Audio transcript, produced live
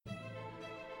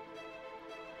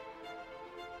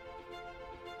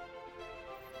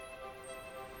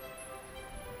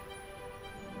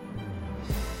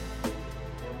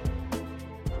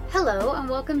Hello and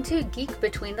welcome to Geek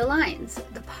Between the Lines,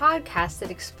 the podcast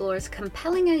that explores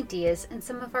compelling ideas and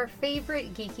some of our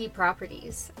favorite geeky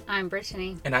properties. I'm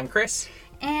Brittany. And I'm Chris.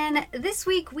 And this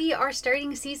week we are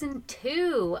starting season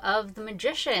 2 of The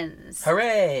Magicians.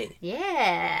 Hooray!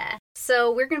 Yeah!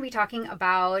 So we're going to be talking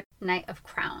about Knight of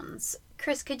Crowns.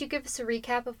 Chris, could you give us a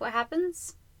recap of what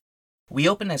happens? We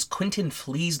open as Quentin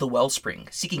flees the wellspring,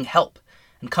 seeking help,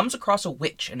 and comes across a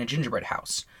witch in a gingerbread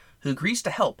house, who agrees to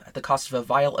help at the cost of a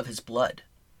vial of his blood.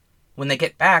 When they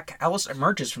get back, Alice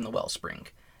emerges from the wellspring,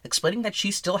 explaining that she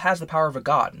still has the power of a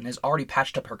god and has already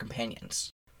patched up her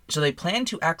companions. So they plan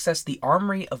to access the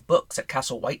armory of books at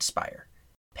Castle Whitespire.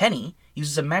 Penny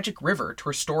uses a magic river to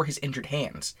restore his injured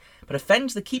hands, but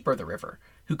offends the keeper of the river,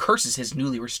 who curses his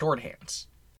newly restored hands.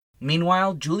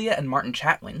 Meanwhile, Julia and Martin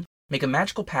Chatwin make a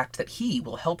magical pact that he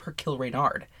will help her kill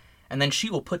Reynard, and then she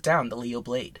will put down the Leo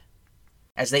blade.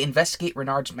 As they investigate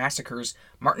Reynard's massacres,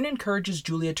 Martin encourages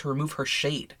Julia to remove her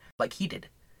shade, like he did.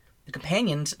 The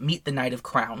companions meet the Knight of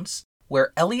Crowns,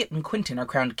 where Elliot and Quentin are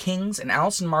crowned kings and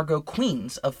Alice and Margot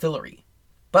queens of Fillory.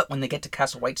 But when they get to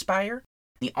Castle Whitespire,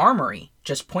 the armory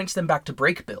just points them back to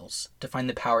Breakbills to find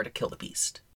the power to kill the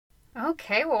beast.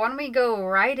 Okay, well, why don't we go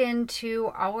right into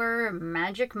our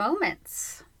magic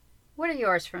moments? What are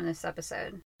yours from this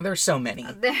episode? There's so many.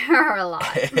 There are a lot.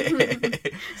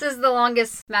 This is the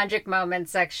longest magic moment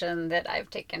section that I've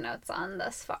taken notes on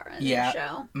thus far in the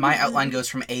show. My outline goes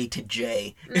from A to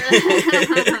J.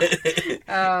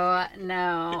 Oh,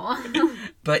 no.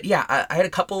 But yeah, I had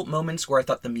a couple moments where I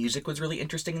thought the music was really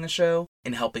interesting in the show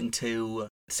in helping to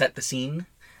set the scene.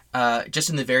 Just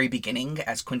in the very beginning,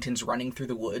 as Quentin's running through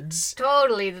the woods.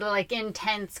 Totally, the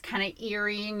intense, kind of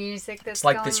eerie music that's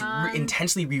going on. It's like this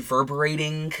intensely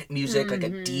reverberating music, like a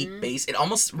deep bass. It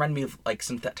almost reminded me of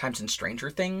sometimes in Stranger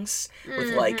Things,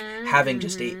 with having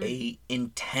just a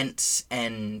intense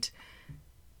and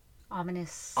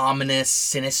ominous,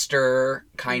 sinister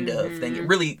kind of thing. It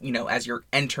really, as you're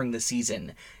entering the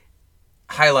season,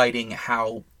 highlighting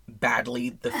how badly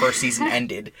the first season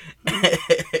ended.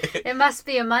 It must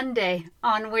be a Monday.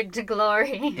 Onward to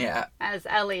glory. Yeah. As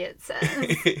Elliot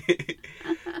says.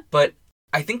 But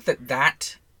I think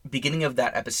that beginning of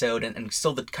that episode and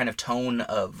still the kind of tone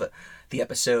of the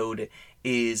episode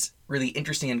is really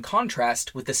interesting in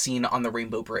contrast with the scene on the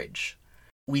Rainbow Bridge.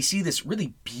 We see this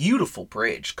really beautiful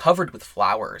bridge covered with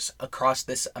flowers across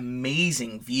this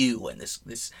amazing view and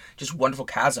this just wonderful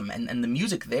chasm. And the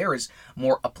music there is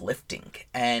more uplifting.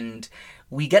 And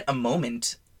we get a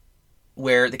moment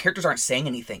where the characters aren't saying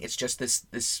anything. It's just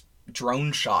this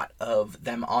drone shot of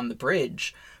them on the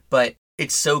bridge. But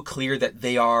it's so clear that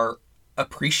they are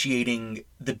appreciating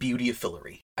the beauty of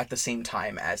Fillory at the same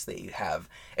time as they have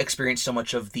experienced so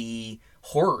much of the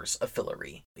horrors of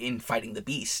Fillory in fighting the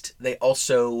beast. They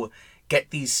also get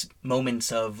these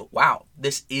moments of, wow,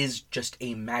 this is just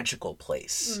a magical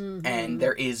place. Mm-hmm. And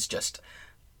there is just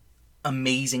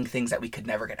amazing things that we could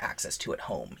never get access to at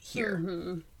home here.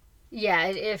 Mm-hmm. Yeah,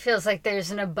 it feels like there's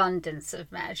an abundance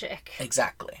of magic.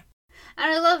 Exactly.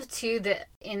 And I love, too, that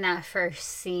in that first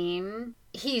scene,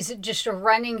 he's just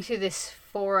running through this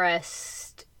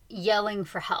forest yelling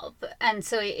for help. And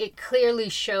so it clearly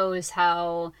shows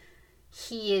how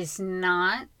he is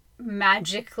not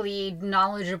magically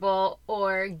knowledgeable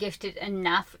or gifted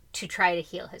enough to try to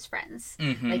heal his friends.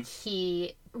 Mm-hmm.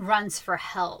 He runs for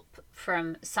help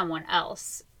from someone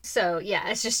else. So, yeah,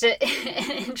 it's just an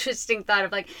interesting thought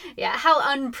of, how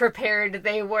unprepared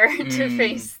they were to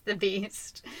face the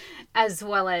beast. As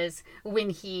well as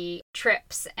when he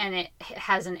trips and it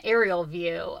has an aerial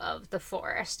view of the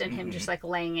forest and him just,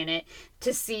 laying in it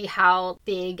to see how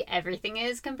big everything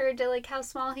is compared to, how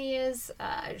small he is.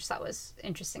 I just thought was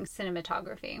interesting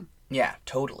cinematography. Yeah,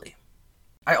 totally.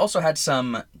 I also had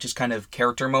some just kind of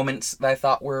character moments that I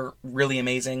thought were really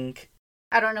amazing.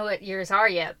 I don't know what yours are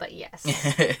yet, but yes.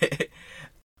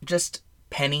 Just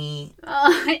Penny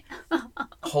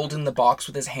holding the box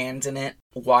with his hands in it,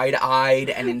 wide-eyed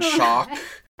and in shock.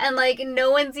 And,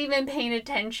 no one's even paying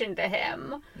attention to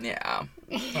him. Yeah.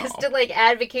 He has to,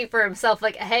 advocate for himself,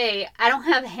 hey, I don't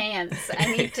have hands.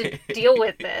 I need to deal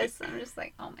with this. I'm just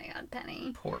oh my God,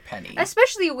 Penny. Poor Penny.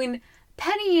 Especially when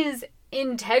Penny is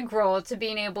integral to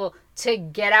being able to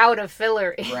get out of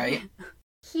Fillory. Right.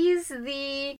 He's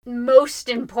the most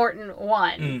important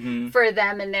one for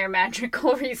them and their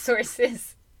magical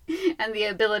resources and the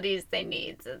abilities they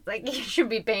need. So it's you should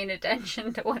be paying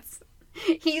attention to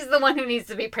he's the one who needs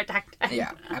to be protected.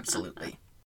 Yeah, absolutely.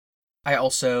 I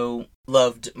also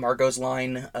loved Margot's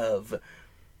line of,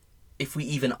 if we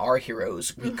even are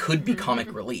heroes, we could be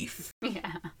comic relief.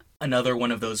 Yeah. Another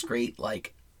one of those great,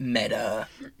 meta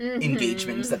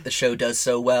engagements that the show does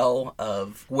so well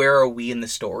of where are we in the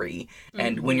story,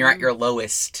 and when you're at your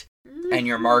lowest and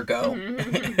you're Margot,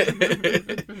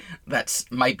 that's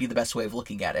might be the best way of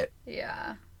looking at it.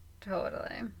 Yeah,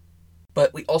 totally.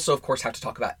 But we also, of course, have to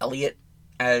talk about Elliot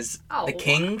as the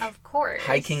king. Of course.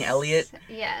 High King Elliot.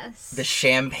 Yes. The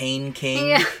Champagne King.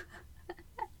 Yeah.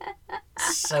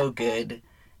 So good.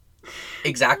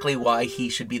 Exactly why he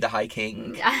should be the High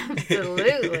King.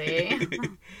 Absolutely.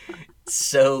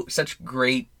 Such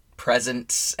great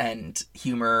presence and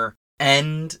humor.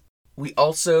 And we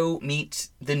also meet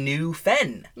the new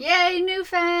Fen. Yay, new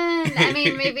Fen! I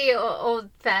mean, maybe old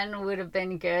Fen would have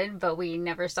been good, but we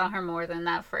never saw her more than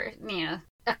that for,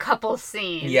 a couple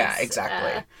scenes. Yeah,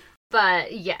 exactly.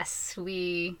 But yes,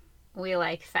 we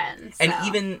like Fen. So. And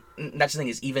even, that's the thing,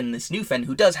 is even this new Fen,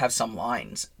 who does have some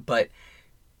lines, but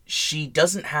she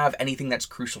doesn't have anything that's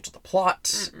crucial to the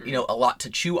plot, a lot to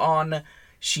chew on.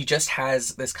 She just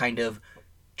has this kind of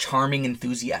charming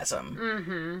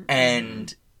enthusiasm.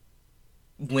 And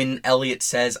when Elliot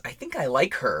says, I think I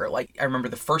like her, like, I remember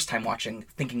the first time watching,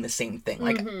 thinking the same thing.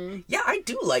 Like, yeah, I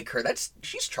do like her.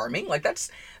 She's charming. Like,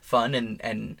 that's fun.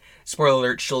 And spoiler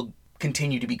alert, she'll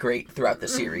continue to be great throughout the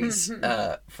series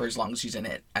for as long as she's in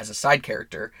it as a side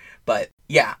character. But,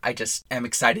 yeah, I just am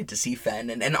excited to see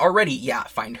Fen. And already,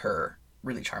 find her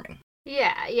really charming.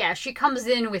 Yeah, she comes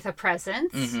in with a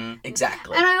presence.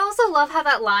 Exactly. And I also love how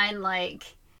that line,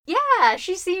 like, yeah,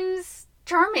 she seems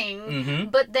charming,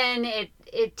 but then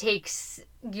it takes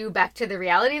you back to the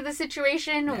reality of the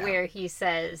situation where he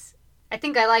says, I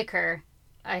think I like her.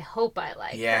 I hope I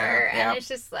like her. And it's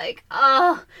just like,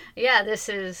 oh, yeah, this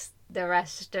is the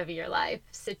rest of your life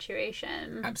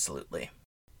situation. Absolutely.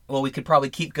 Well, we could probably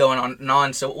keep going on and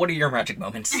on, so what are your magic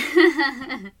moments?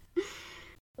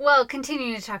 Well,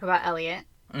 continuing to talk about Elliot.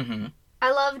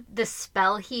 I loved the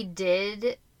spell he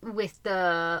did with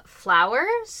the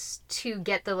flowers to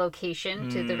get the location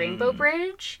to the Rainbow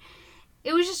Bridge.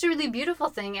 It was just a really beautiful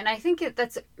thing, and I think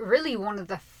that's really one of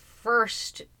the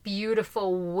first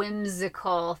beautiful,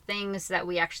 whimsical things that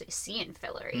we actually see in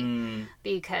Fillory.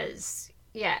 Because,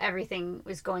 everything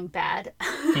was going bad.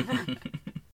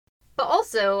 But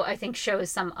also, I think,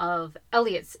 shows some of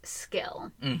Elliot's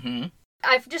skill.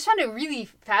 I've just found it really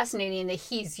fascinating that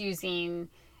he's using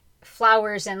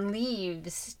flowers and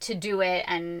leaves to do it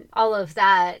and all of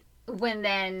that, when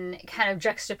then kind of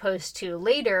juxtaposed to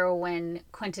later when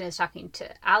Quentin is talking to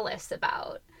Alice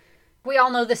about, we all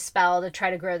know the spell to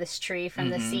try to grow this tree from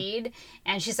the seed,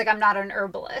 and she's like, I'm not an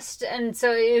herbalist. And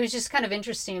so it was just kind of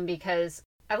interesting because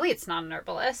Elliot's not an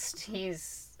herbalist.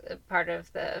 He's a part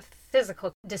of the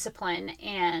physical discipline,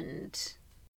 and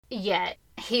yet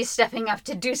he's stepping up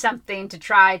to do something to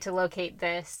try to locate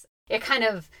this. It kind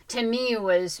of, to me,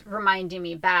 was reminding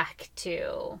me back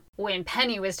to when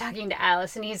Penny was talking to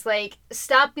Alice, and he's like,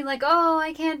 stop being like, oh,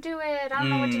 I can't do it. I don't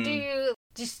know what to do.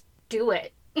 Just do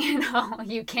it.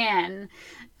 You can.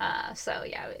 So,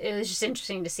 yeah, it was just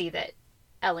interesting to see that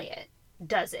Elliot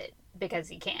does it because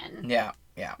he can. Yeah.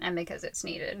 And because it's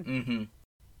needed.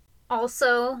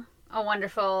 Also, a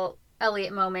wonderful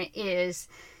Elliot moment is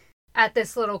at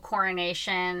this little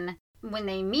coronation when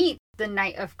they meet the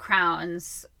Knight of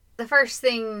Crowns. The first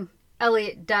thing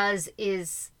Elliot does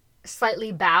is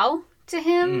slightly bow to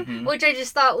him, which I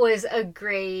just thought was a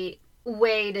great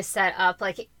way to set up.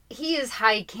 Like, he is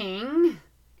High King,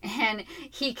 and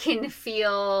he can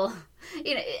feel,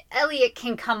 Elliot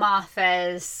can come off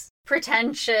as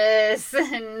pretentious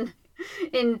and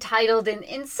entitled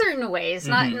in certain ways,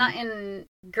 not in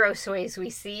gross ways we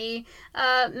see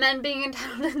men being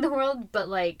entitled in the world, but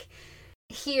like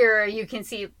here you can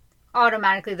see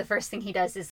automatically the first thing he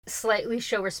does is slightly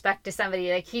show respect to somebody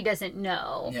like he doesn't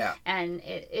know. Yeah. And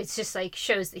it's just like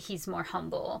shows that he's more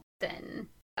humble than,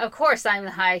 of course I'm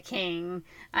the High King,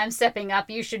 I'm stepping up,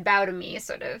 you should bow to me,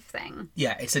 sort of thing.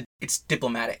 Yeah, it's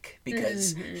diplomatic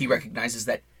because he recognizes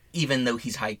that even though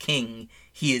he's High King,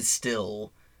 he is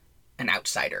still an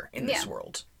outsider in this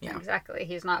world. Yeah. Exactly.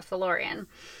 He's not Fillorian.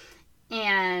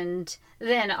 And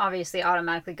then obviously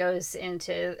automatically goes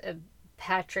into a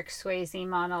Patrick Swayze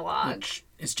monologue. Which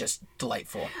is just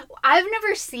delightful. I've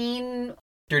never seen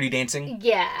Dirty Dancing?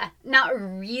 Yeah. Not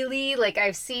really. Like,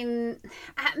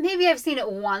 maybe I've seen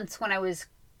it once when I was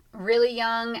really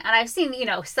young, and I've seen,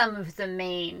 some of the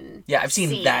main I've seen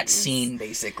scenes, that scene,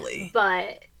 basically.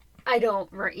 But I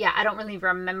don't really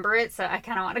remember it, so I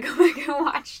kind of want to go back and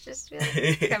watch just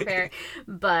to compare.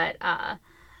 But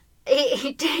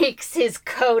he takes his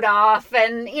coat off,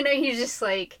 and, he's just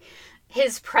like,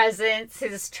 his presence,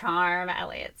 his charm,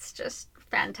 Elliot's just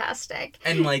Fantastic.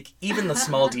 And, like, even the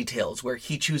small details where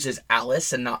he chooses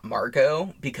Alice and not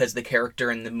Margot because the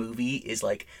character in the movie is,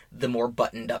 like, the more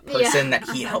buttoned-up person that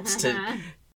he helps to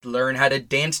learn how to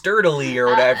dance dirtily or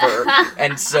whatever.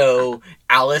 And so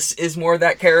Alice is more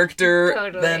that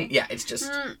character than... Yeah, it's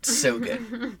just so good.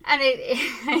 And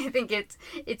I think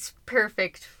it's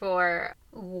perfect for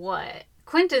what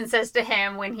Quentin says to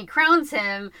him when he crowns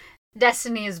him.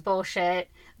 Destiny is bullshit,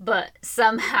 but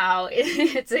somehow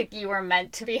it's like you were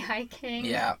meant to be High King.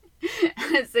 Yeah.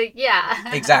 It's like,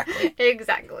 yeah. Exactly.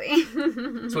 Exactly.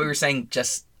 That's what we were saying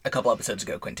just a couple episodes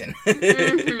ago, Quentin.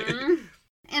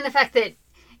 And the fact that,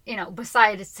 you know,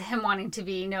 besides him wanting to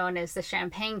be known as the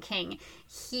Champagne King,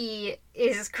 he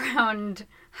is crowned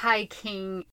High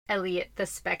King Elliot the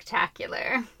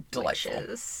Spectacular. Delightful. Which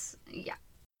is, yeah.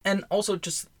 And also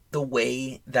just the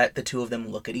way that the two of them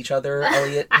look at each other,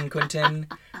 Elliot and Quentin,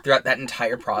 throughout that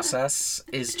entire process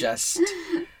is just...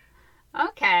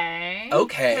 Okay.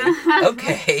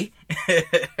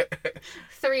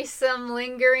 Threesome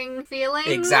lingering feelings.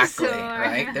 Exactly,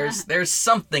 right? There's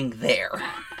something there.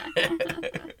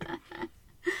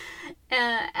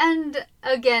 And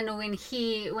again,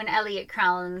 when Elliot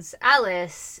crowns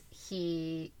Alice,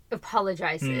 he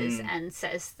apologizes and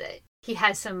says that he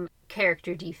has some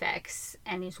character defects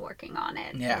and he's working on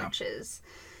it. Yeah. Which is,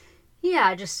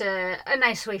 just a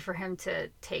nice way for him to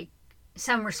take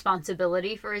some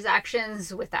responsibility for his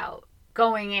actions without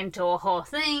going into a whole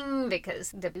thing,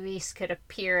 because the beast could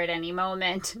appear at any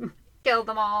moment and kill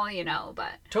them all,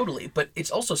 but... Totally, but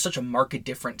it's also such a marked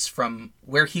difference from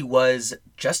where he was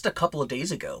just a couple of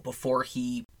days ago before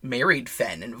he married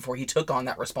Fen and before he took on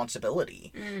that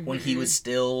responsibility, when he was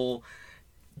still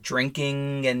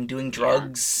drinking and doing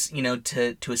drugs,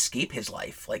 to escape his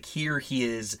life. Like, here he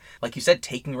is, like you said,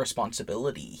 taking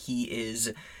responsibility. He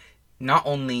is not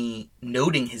only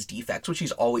noting his defects, which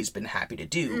he's always been happy to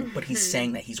do, but he's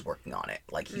saying that he's working on it.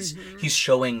 Like, he's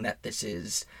showing that this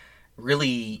is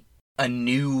really a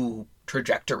new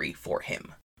trajectory for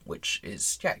him, which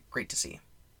is, great to see.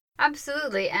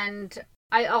 Absolutely. And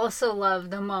I also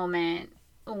love the moment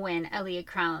when Elliot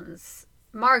crowns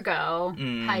Margot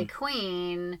High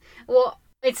Queen. Well,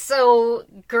 it's so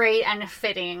great and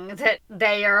fitting that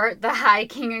they are the High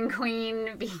King and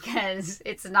Queen, because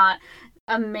it's not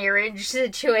a marriage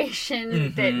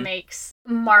situation that makes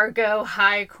Margot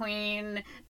High Queen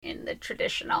in the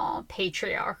traditional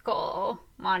patriarchal,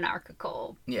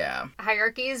 monarchical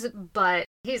hierarchies. But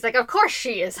he's like, of course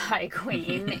she is High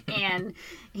Queen, and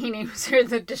he names her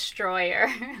the Destroyer,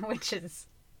 which is...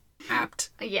 apt.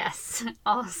 Yes,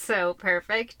 also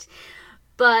perfect.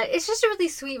 But it's just a really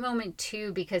sweet moment,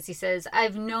 too, because he says,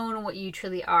 I've known what you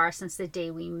truly are since the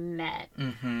day we met.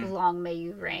 Long may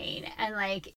you reign. And,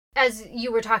 like, as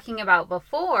you were talking about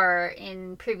before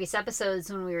in previous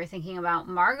episodes when we were thinking about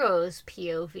Margot's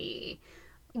POV,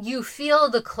 you feel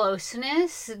the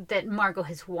closeness that Margot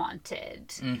has wanted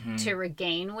to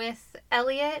regain with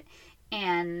Elliot,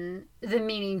 and the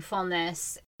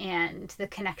meaningfulness and the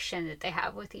connection that they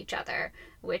have with each other,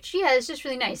 which, is just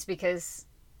really nice, because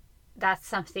that's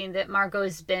something that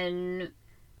Margot's been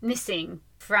missing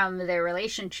from their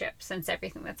relationship since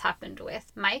everything that's happened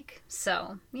with Mike.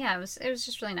 So, it was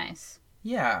just really nice.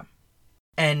 Yeah.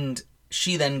 And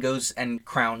she then goes and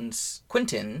crowns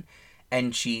Quentin,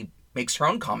 and she makes her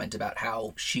own comment about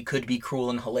how she could be cruel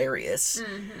and hilarious,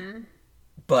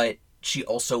 but she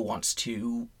also wants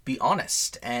to be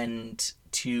honest and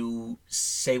to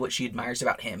say what she admires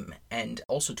about him, and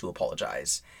also to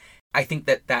apologize. I think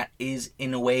that is,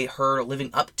 in a way, her living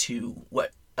up to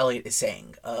what Elliot is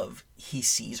saying, of he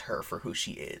sees her for who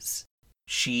she is.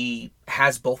 She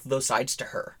has both of those sides to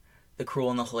her, the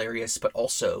cruel and the hilarious, but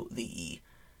also the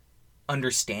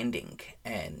understanding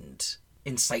and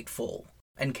insightful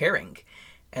and caring.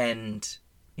 And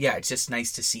it's just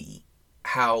nice to see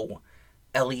how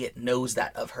Elliot knows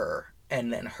that of her,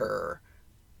 and then her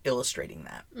illustrating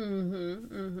that.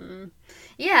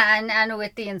 Yeah, and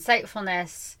with the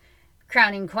insightfulness,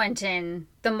 crowning Quentin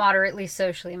the moderately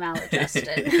socially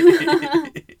maladjusted.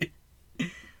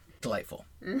 Delightful.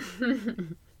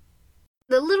 The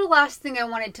little last thing I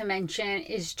wanted to mention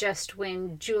is just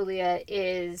when Julia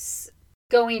is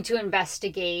going to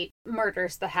investigate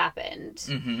murders that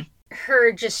happened.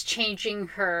 Her just changing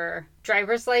her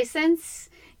driver's license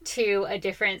to a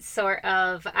different sort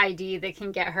of ID that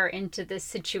can get her into this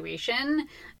situation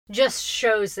just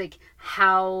shows, like,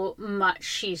 how much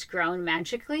she's grown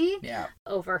magically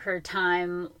over her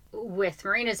time with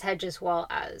Marina's Hedge, as well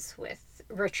as with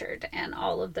Richard and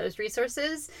all of those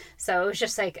resources. So it was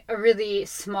just like a really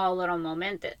small little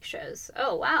moment that shows,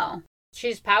 oh wow,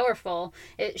 she's powerful.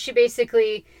 She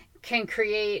basically can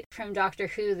create from Doctor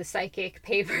Who the psychic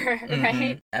paper,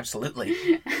 right? Absolutely.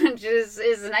 Which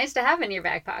is nice to have in your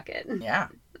back pocket. Yeah.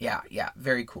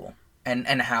 Very cool.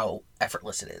 And how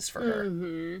effortless it is for her.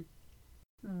 Mm-hmm.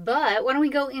 But why don't we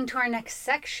go into our next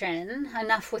section?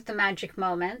 Enough with the magic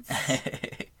moments.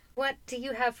 What do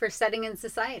you have for setting in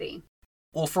society?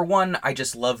 Well, for one, I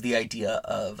just love the idea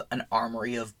of an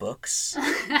armory of books.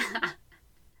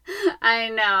 I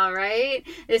know, right?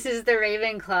 This is the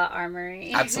Ravenclaw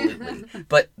armory. Absolutely.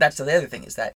 But that's the other thing,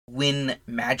 is that when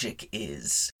magic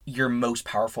is your most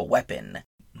powerful weapon,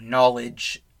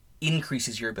 knowledge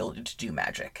increases your ability to do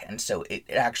magic. And so it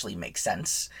actually makes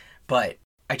sense. But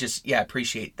I just,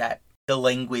 appreciate that the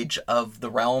language of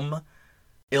the realm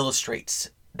illustrates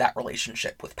that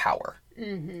relationship with power.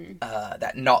 Mm-hmm.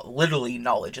 That not literally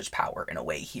knowledge is power in a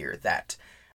way here that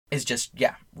is just,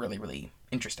 really, really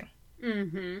interesting.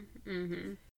 Mm-hmm.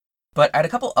 Mm-hmm. But I had a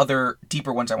couple other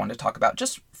deeper ones I wanted to talk about.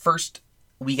 Just first,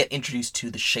 we get introduced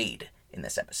to the shade in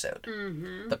this episode.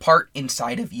 Mm-hmm. The part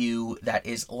inside of you that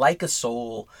is like a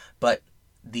soul, but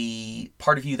the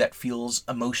part of you that feels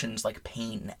emotions like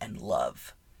pain and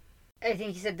love. I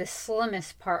think you said the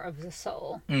slimmest part of the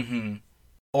soul. Mm-hmm.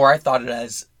 Or I thought it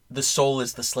as the soul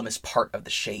is the slimmest part of the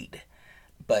shade.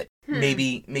 But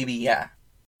maybe, yeah.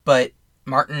 But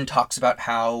Martin talks about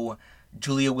how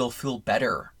Julia will feel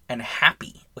better and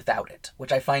happy without it,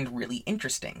 which I find really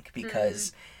interesting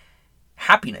because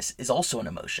happiness is also an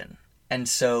emotion. And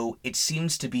so it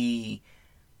seems to be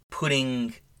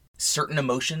putting certain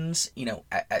emotions,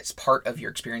 as part of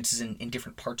your experiences in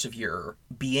different parts of your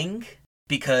being.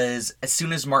 Because as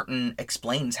soon as Martin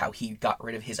explains how he got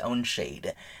rid of his own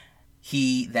shade,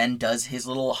 he then does his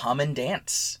little hum and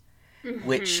dance,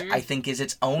 which I think is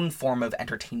its own form of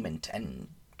entertainment and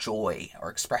joy, or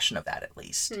expression of that at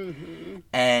least. Mm-hmm.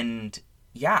 And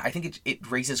I think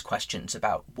it raises questions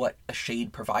about what a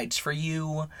shade provides for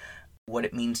you, what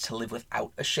it means to live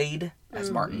without a shade,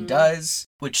 as Martin does,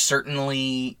 which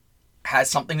certainly has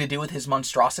something to do with his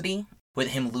monstrosity, with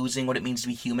him losing what it means to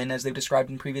be human, as they've described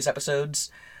in previous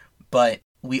episodes. But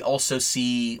we also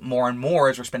see more and more,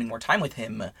 as we're spending more time with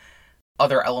him,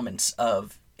 other elements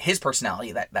of his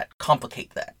personality that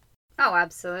complicate that. Oh,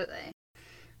 absolutely.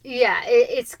 Yeah,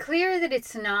 it's clear that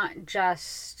it's not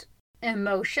just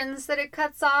emotions that it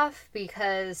cuts off,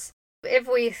 because if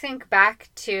we think back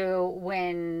to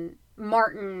when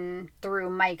Martin, through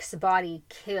Mike's body,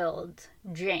 killed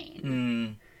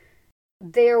Jane,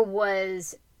 there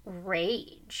was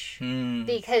rage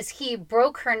because he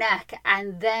broke her neck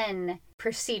and then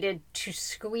proceeded to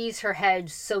squeeze her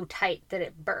head so tight that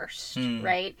it burst,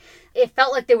 right? It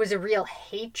felt like there was a real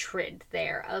hatred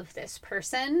there of this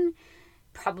person,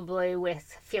 probably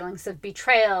with feelings of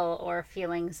betrayal or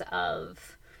feelings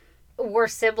of, we're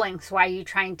siblings, why are you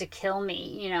trying to kill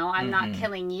me? I'm not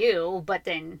killing you, but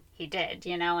then he did,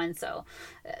 and so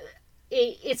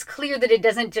it's clear that it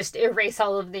doesn't just erase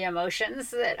all of the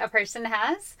emotions that a person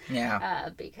has. Yeah.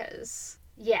 Because,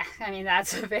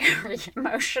 that's a very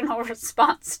emotional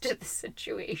response to the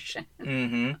situation.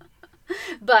 Mm-hmm.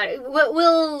 But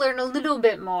we'll learn a little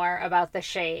bit more about the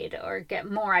shade, or get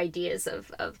more ideas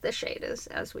of the shade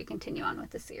as we continue on with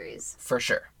the series. For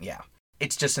sure, yeah.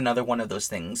 It's just another one of those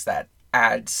things that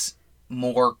adds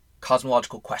more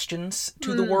cosmological questions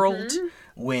to the world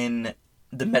when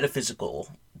the metaphysical,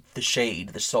 the shade,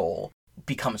 the soul,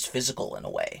 becomes physical in a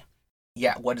way.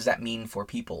 Yeah, what does that mean for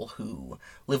people who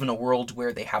live in a world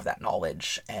where they have that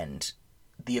knowledge and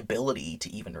the ability to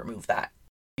even remove that?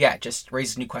 Yeah, it just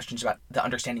raises new questions about the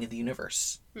understanding of the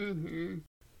universe. Mm-hmm.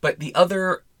 But the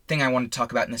other thing I wanted to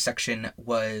talk about in this section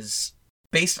was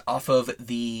based off of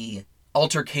the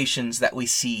altercations that we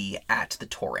see at the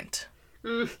torrent.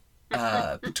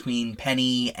 Between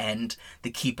Penny and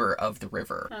the keeper of the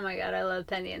river. Oh my god, I love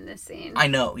Penny in this scene. I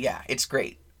know, yeah, it's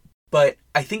great. But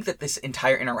I think that this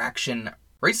entire interaction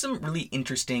raises some really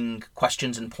interesting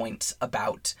questions and points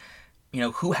about,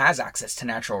 who has access to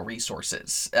natural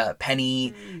resources.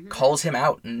 Penny calls him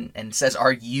out and says,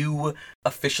 are you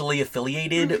officially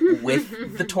affiliated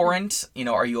with the torrent?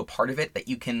 Are you a part of it that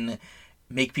you can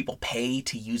make people pay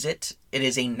to use it? It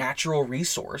is a natural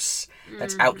resource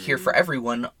that's out here for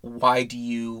everyone. Why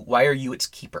are you its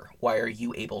keeper? Why are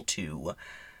you able to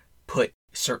put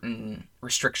certain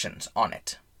restrictions on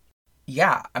it?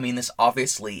 Yeah, this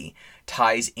obviously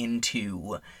ties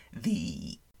into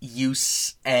the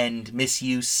use and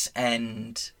misuse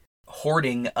and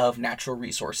hoarding of natural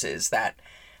resources that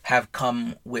have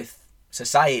come with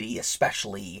society,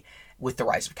 especially with the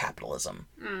rise of capitalism.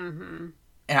 Mm-hmm.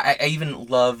 And I even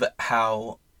love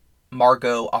how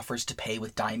Margot offers to pay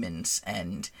with diamonds,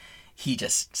 and he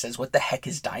just says, what the heck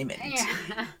is diamond?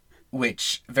 Yeah.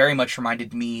 which very much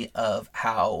reminded me of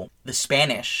how the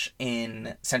Spanish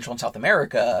in Central and South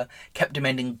America kept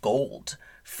demanding gold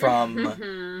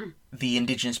from the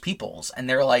indigenous peoples. And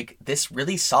they're like, this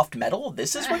really soft metal?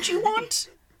 This is what you want?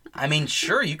 I mean,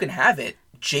 sure, you can have it.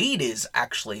 Jade is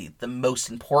actually the most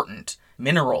important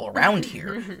mineral around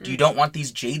here. You don't want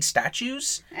these jade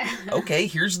statues? Okay,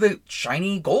 here's the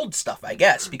shiny gold stuff, I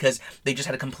guess, because they just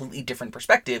had a completely different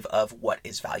perspective of what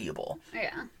is valuable.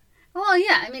 Yeah. Well,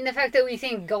 yeah, I mean, the fact that we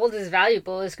think gold is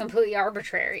valuable is completely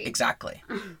arbitrary. Exactly.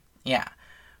 Yeah.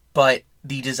 But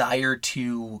the desire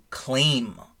to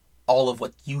claim all of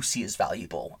what you see as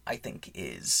valuable, I think,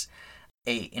 is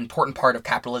an important part of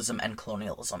capitalism and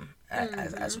colonialism,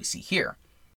 as we see here.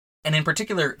 And in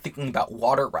particular, thinking about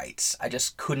water rights, I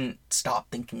just couldn't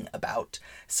stop thinking about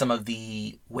some of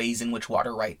the ways in which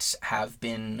water rights have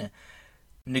been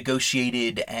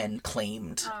negotiated and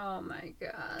claimed. Oh my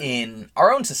God. In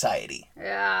our own society.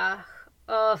 Yeah.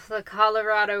 Oh, the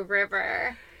Colorado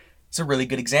River. It's a really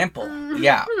good example.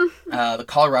 Yeah. The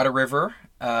Colorado River,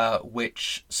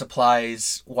 which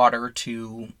supplies water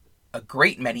to a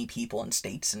great many people and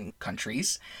states and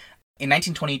countries. In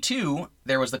 1922,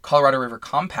 there was the Colorado River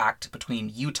Compact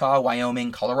between Utah,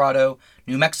 Wyoming, Colorado,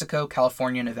 New Mexico,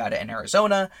 California, Nevada, and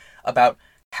Arizona about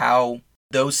how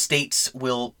those states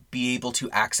will be able to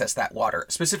access that water,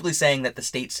 specifically saying that the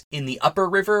states in the upper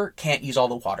river can't use all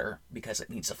the water because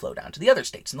it needs to flow down to the other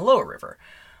states in the lower river.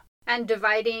 And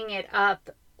dividing it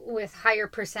up with higher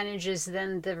percentages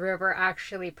than the river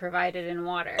actually provided in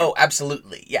water. Oh,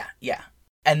 absolutely. Yeah, yeah.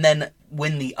 And then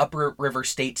when the upper river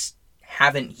states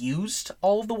haven't used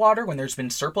all of the water, when there's been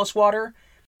surplus water,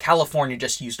 California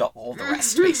just used all the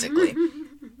rest, basically.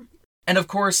 And of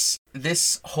course,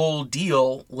 this whole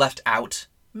deal left out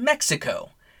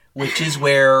Mexico, which is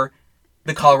where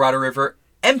the Colorado River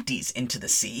empties into the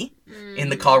sea, in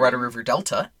the Colorado River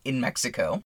Delta in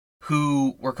Mexico,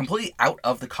 who were completely out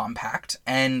of the compact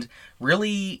and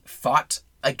really fought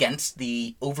against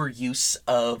the overuse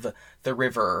of the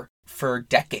river for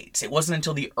decades. It wasn't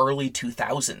until the early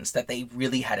 2000s that they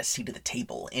really had a seat at the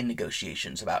table in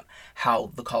negotiations about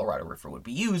how the Colorado River would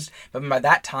be used. But by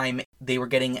that time, they were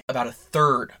getting about a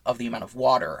third of the amount of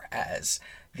water as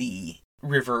the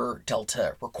river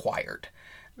delta required.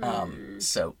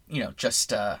 So,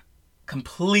 just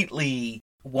completely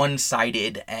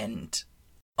one-sided and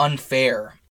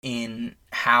unfair in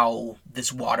how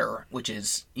this water, which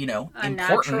is,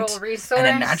 important and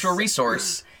a natural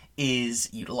resource, is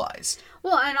utilized.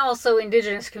 Well, and also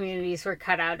indigenous communities were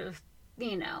cut out of,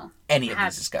 any of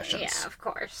these discussions. Yeah, of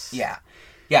course. Yeah.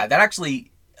 Yeah, that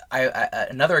actually,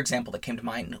 another example that came to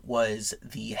mind was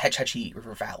the Hetch Hetchy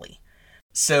River Valley.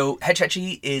 So Hetch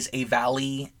Hetchy is a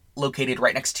valley located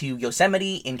right next to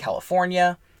Yosemite in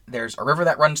California. There's a river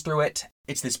that runs through it.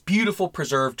 It's this beautiful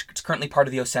preserved, it's currently part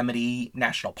of the Yosemite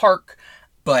National Park,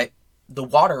 but the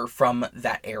water from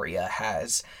that area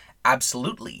has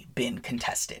absolutely been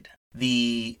contested.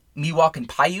 The Miwok and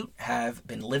Paiute have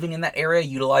been living in that area,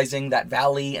 utilizing that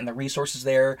valley and the resources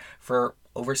there for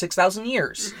over 6,000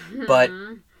 years. But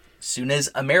as soon as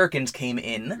Americans came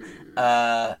in,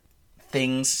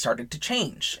 things started to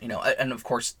change. And of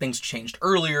course, things changed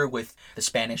earlier with the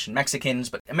Spanish and Mexicans,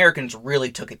 but Americans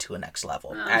really took it to a next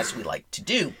level, as we like to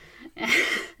do.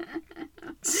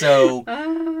 So,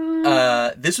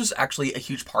 this was actually a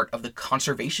huge part of the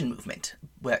conservation movement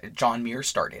that John Muir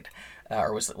started,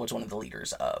 or was one of the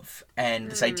leaders of.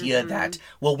 And this idea that,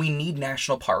 we need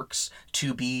national parks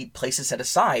to be places set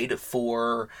aside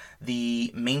for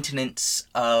the maintenance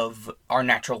of our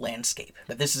natural landscape.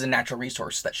 That this is a natural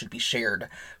resource that should be shared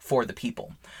for the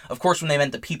people. Of course, when they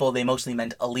meant the people, they mostly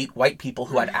meant elite white people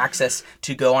who had access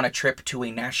to go on a trip to a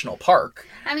national park.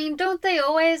 I mean, don't they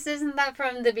always? Isn't that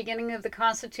from the beginning of the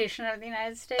Constitution of the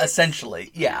United States? Essentially,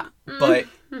 yeah. But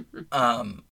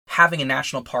having a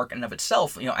national park in and of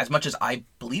itself, as much as I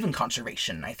believe in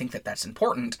conservation, I think that that's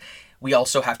important, we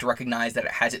also have to recognize that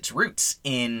it has its roots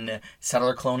in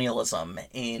settler colonialism,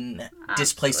 in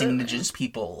displacing indigenous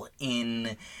people,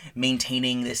 in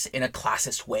maintaining this in a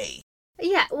classist way.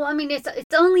 Yeah, well, I mean, it's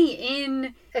only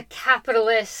in a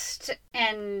capitalist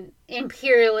and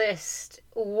imperialist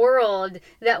world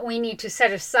that we need to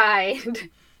set aside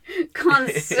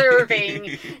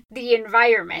conserving the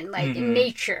environment, like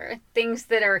nature, things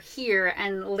that are here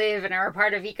and live and are a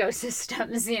part of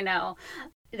ecosystems,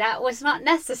 that was not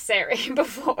necessary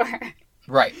before.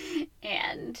 Right.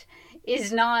 And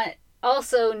is not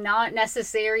also not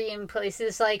necessary in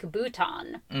places like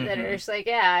Bhutan that are just like,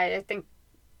 I think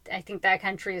that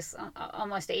country is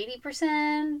almost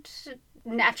 80%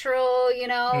 natural,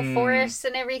 forests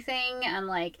and everything. And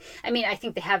I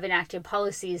think they have enacted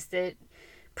policies that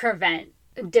prevent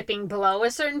dipping below a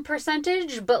certain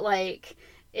percentage, but like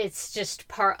it's just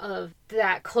part of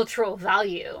that cultural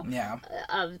value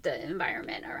of the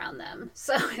environment around them.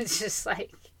 So it's just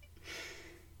like,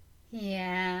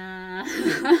 yeah.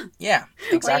 Yeah,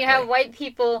 exactly. When you have white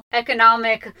people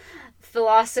economic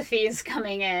philosophies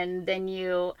coming in, then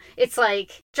it's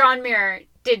like John Muir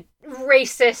did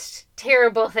racist,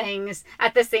 terrible things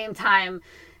at the same time.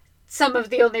 Some of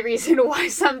the only reason why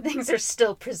some things are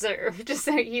still preserved.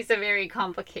 So he's a very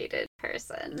complicated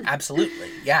person. Absolutely,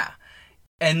 yeah.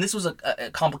 And this was a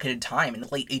complicated time in the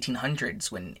late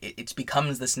 1800s when it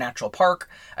becomes this natural park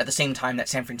at the same time that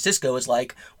San Francisco is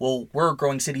like, well, we're a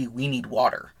growing city, we need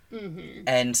water. Mm-hmm.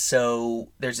 And so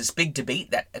there's this big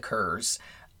debate that occurs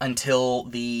until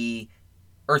the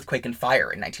earthquake and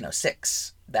fire in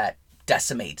 1906 that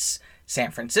decimates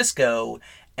San Francisco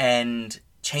and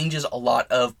changes a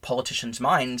lot of politicians'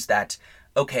 minds that,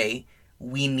 okay,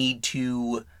 we need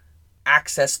to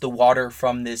access the water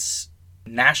from this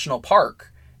national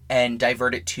park and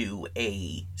divert it to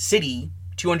a city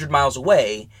 200 miles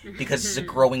away because it's a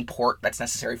growing port that's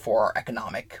necessary for our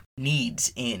economic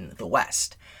needs in the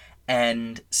West.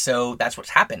 And so that's what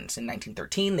happens. In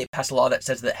 1913, they pass a law that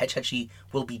says that Hetch Hetchy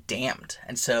will be dammed.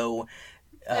 And so...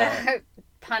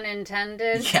 pun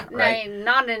intended? Yeah, right. No,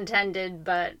 not intended,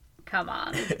 but come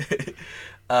on.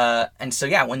 And so,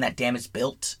 yeah, when that dam is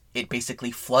built, it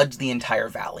basically floods the entire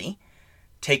valley,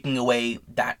 taking away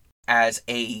that as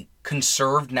a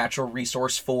conserved natural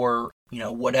resource for,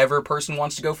 whatever person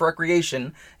wants to go for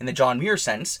recreation, in the John Muir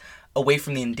sense, away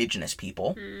from the indigenous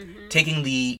people, taking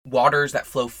the waters that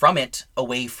flow from it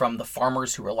away from the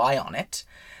farmers who rely on it,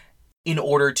 in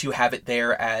order to have it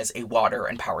there as a water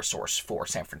and power source for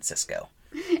San Francisco.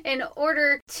 In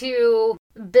order to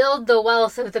build the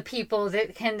wealth of the people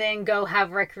that can then go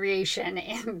have recreation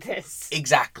in this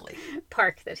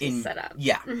park that he's set up.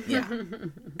 Yeah.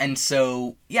 And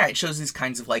so, yeah, it shows these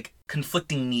kinds of like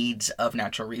conflicting needs of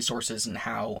natural resources and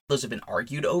how those have been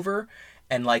argued over,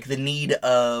 and like the need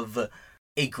of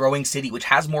a growing city which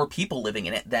has more people living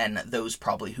in it than those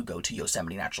probably who go to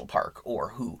Yosemite National Park or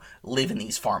who live in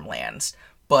these farmlands.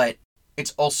 But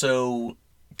it's also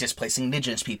displacing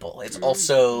indigenous people. It's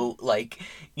also like,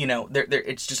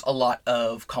 it's just a lot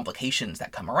of complications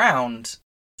that come around.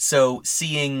 So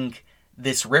seeing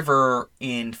this river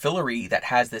in Fillory that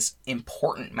has this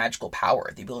important magical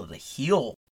power, the ability to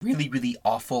heal really, really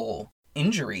awful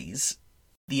injuries,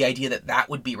 the idea that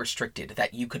would be restricted,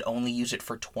 that you could only use it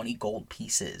for 20 gold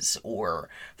pieces or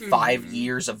 5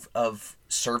 years of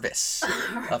service,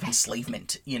 of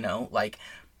enslavement, like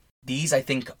these I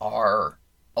think are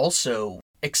also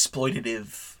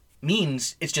exploitative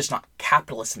means. It's just not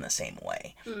capitalist in the same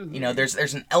way.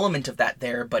 There's an element of that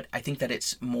there, but I think that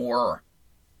it's more,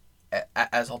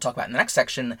 as I'll talk about in the next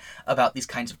section, about these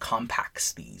kinds of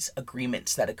compacts, these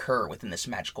agreements that occur within this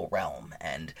magical realm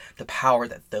and the power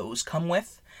that those come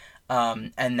with,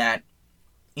 and that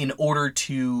in order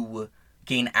to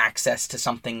gain access to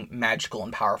something magical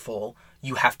and powerful,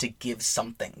 you have to give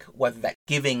something, whether that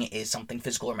giving is something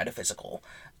physical or metaphysical.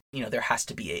 There has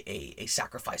to be a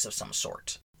sacrifice of some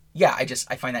sort. Yeah,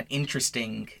 I find that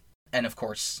interesting, and of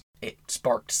course, it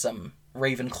sparked some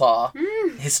Ravenclaw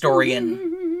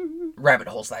historian rabbit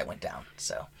holes that I went down,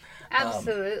 so.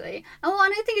 Absolutely. And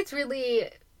I think it's really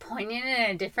poignant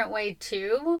in a different way,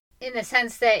 too, in the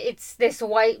sense that it's this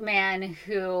white man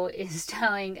who is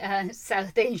telling a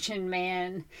South Asian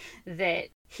man that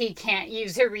he can't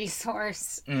use a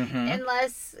resource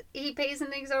unless he pays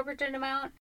an exorbitant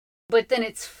amount. But then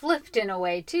it's flipped in a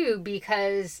way, too,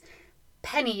 because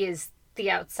Penny is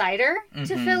the outsider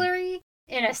to Fillory.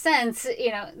 In a sense,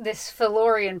 this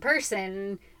Fillorian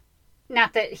person,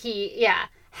 not that he,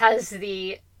 has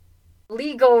the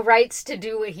legal rights to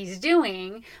do what he's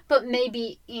doing, but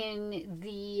maybe in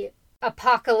the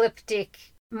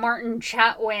apocalyptic Martin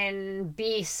Chatwin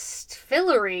beast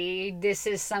Fillory, this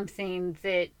is something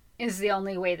that is the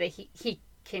only way that he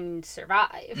can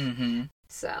survive.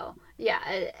 So, yeah,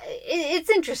 it's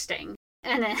interesting.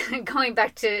 And then going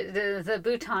back to the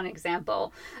Bhutan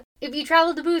example, if you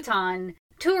travel to Bhutan,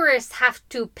 tourists have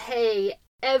to pay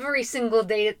every single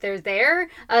day that they're there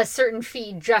a certain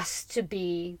fee just to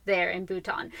be there in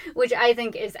Bhutan, which I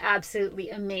think is absolutely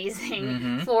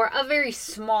amazing for a very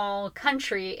small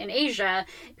country in Asia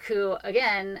who,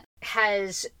 again,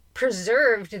 has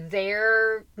preserved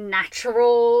their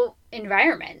natural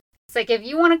environment. It's like, if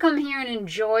you want to come here and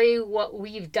enjoy what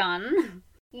we've done,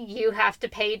 you have to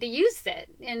pay to use it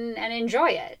and enjoy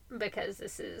it, because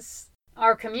this is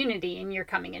our community and you're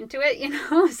coming into it,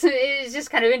 So it's just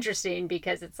kind of interesting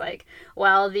because it's like,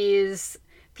 well, these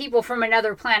people from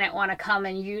another planet want to come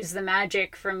and use the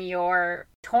magic from your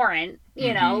torrent,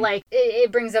 you know, like,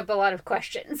 it brings up a lot of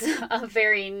questions of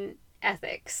varying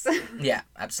ethics. Yeah,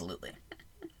 absolutely.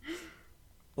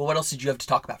 Well, what else did you have to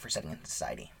talk about for setting in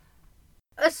society?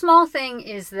 A small thing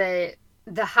is that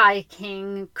the High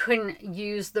King couldn't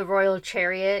use the royal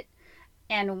chariot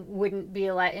and wouldn't be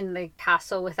let in the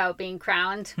castle without being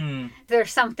crowned.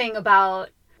 There's something about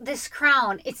this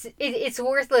crown. It's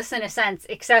worthless in a sense,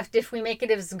 except if we make it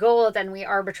as gold and we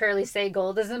arbitrarily say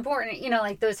gold is important. You know,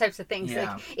 like those types of things.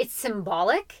 Yeah. Like, it's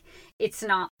symbolic. It's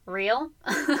not real.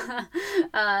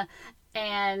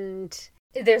 And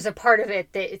there's a part of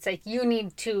it that it's like, you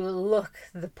need to look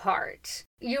the part.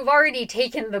 You've already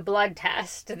taken the blood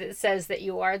test that says that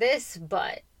you are this,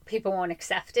 but people won't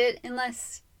accept it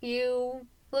unless you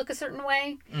look a certain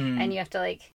way. And you have to,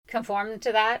 like, conform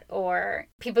to that, or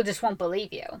people just won't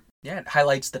believe you. Yeah, it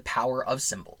highlights the power of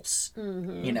symbols,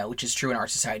 you know, which is true in our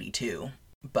society too.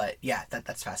 But yeah,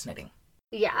 that's fascinating.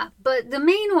 Yeah, but the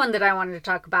main one that I wanted to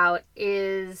talk about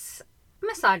is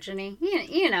misogyny.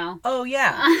 You know. Oh,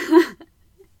 yeah.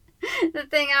 The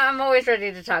thing I'm always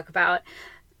ready to talk about.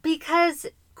 Because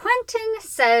Quentin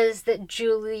says that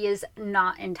Julie is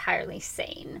not entirely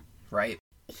sane. Right.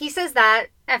 He says that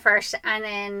at first, and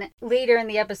then later in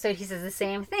the episode he says the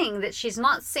same thing, that she's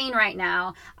not sane right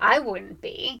now. I wouldn't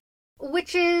be.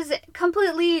 Which is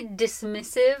completely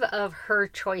dismissive of her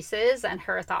choices and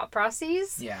her thought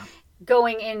processes. Yeah.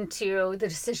 Going into the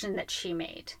decision that she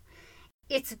made.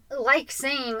 It's like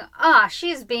saying,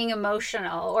 she's being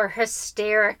emotional or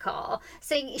hysterical.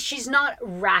 Saying she's not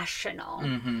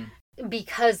rational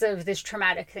because of this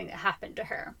traumatic thing that happened to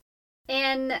her.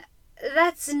 And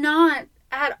that's not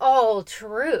at all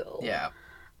true. Yeah.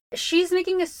 She's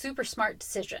making a super smart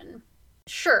decision.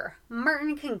 Sure,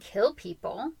 Martin can kill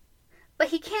people, but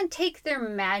he can't take their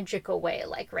magic away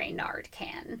like Reynard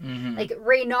can. Like,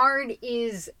 Reynard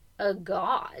is a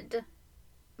god.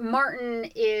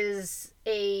 Martin is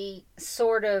a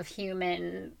sort of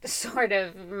human, sort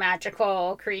of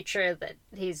magical creature that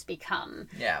he's become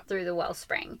through the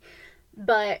wellspring.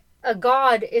 But a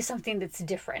god is something that's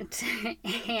different.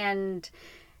 And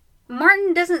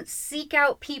Martin doesn't seek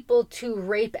out people to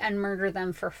rape and murder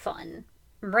them for fun.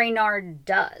 Reynard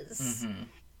does.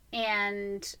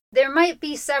 And there might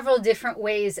be several different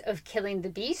ways of killing the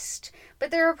beast, but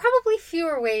there are probably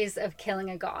fewer ways of killing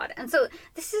a god. And so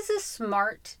this is a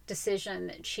smart decision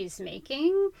that she's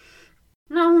making.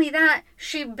 Not only that,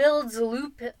 she builds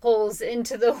loopholes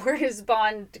into the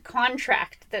Wordisbond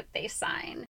contract that they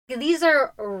sign. These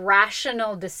are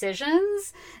rational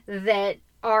decisions that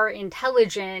are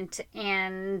intelligent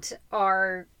and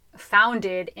are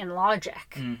founded in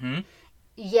logic.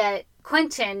 Yet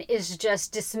Quentin is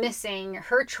just dismissing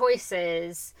her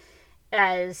choices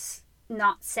as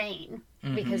not sane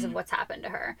because of what's happened to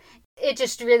her. It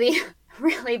just really,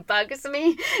 really bugs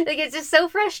me. Like, it's just so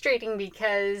frustrating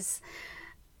because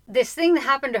this thing that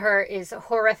happened to her is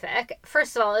horrific.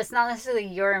 First of all, it's not necessarily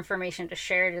your information to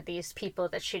share to these people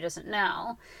that she doesn't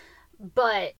know,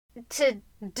 but to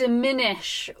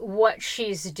diminish what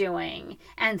she's doing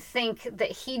and think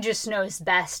that he just knows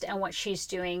best and what she's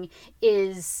doing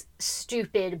is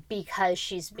stupid because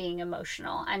she's being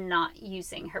emotional and not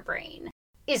using her brain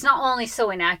is not only so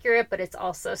inaccurate, but it's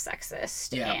also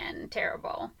sexist and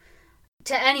terrible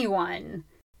to anyone,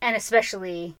 and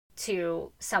especially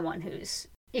to someone who's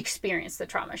experienced the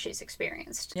trauma she's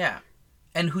experienced. Yeah.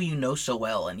 And who you know so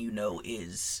well and you know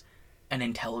is an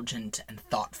intelligent and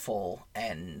thoughtful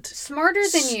and smarter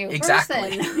than you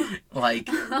exactly person. Like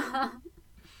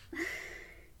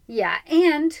yeah,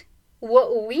 and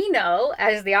what we know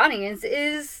as the audience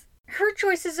is her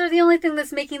choices are the only thing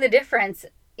that's making the difference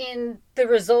in the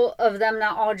result of them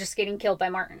not all just getting killed by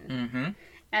Martin.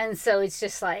 And so it's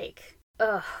just like,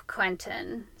 ugh,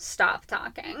 Quentin, stop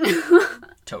talking.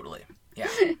 Totally. Yeah.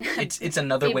 It's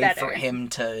another way better. for him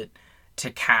to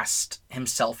cast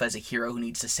himself as a hero who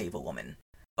needs to save a woman.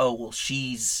 Oh, well,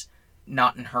 she's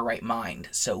not in her right mind,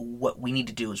 so what we need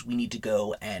to do is we need to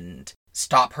go and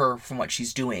stop her from what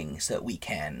she's doing so that we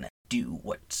can do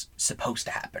what's supposed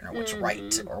to happen or what's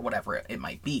right or whatever it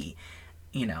might be,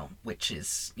 you know, which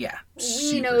is,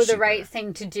 we know the right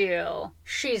thing to do.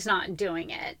 She's not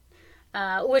doing it,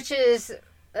 which is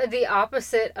the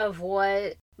opposite of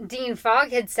what Dean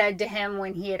Fogg had said to him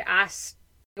when he had asked,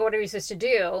 what are we supposed to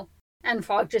do? And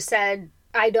Fogg just said,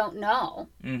 I don't know.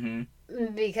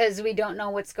 Because we don't know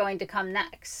what's going to come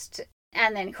next.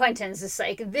 And then Quentin's just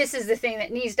like, this is the thing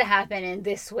that needs to happen in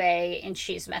this way, and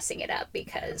she's messing it up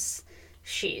because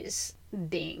she's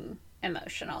being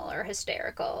emotional or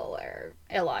hysterical or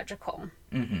illogical.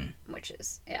 Which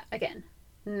is, again,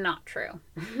 not true.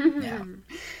 Yeah.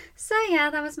 So yeah,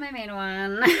 that was my main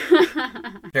one.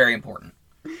 Very important.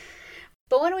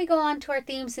 But why don't we go on to our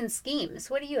themes and schemes?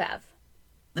 What do you have?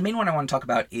 The main one I want to talk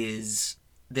about is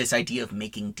this idea of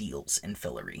making deals in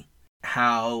Fillory.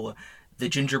 How the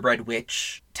gingerbread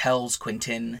witch tells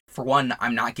Quentin, for one,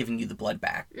 I'm not giving you the blood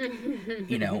back,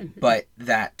 but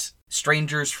that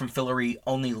strangers from Fillory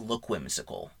only look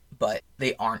whimsical, but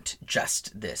they aren't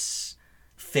just this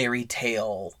fairy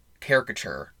tale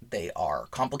caricature. They are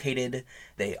complicated,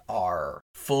 they are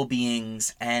full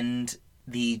beings, and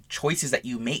the choices that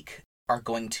you make are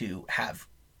going to have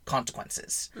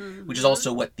consequences, which is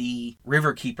also what the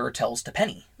River Keeper tells to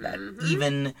Penny, that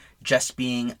even just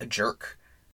being a jerk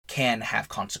can have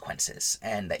consequences,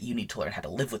 and that you need to learn how to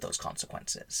live with those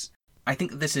consequences. I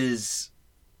think this is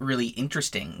really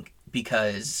interesting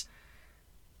because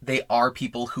they are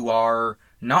people who are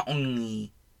not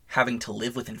only having to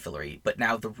live within Fillory, but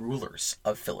now the rulers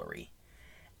of Fillory.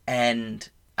 And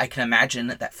I can imagine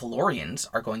that Fillorians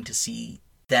are going to see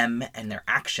them and their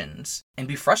actions and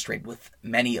be frustrated with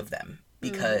many of them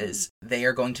because they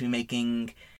are going to be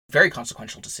making very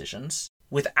consequential decisions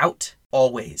without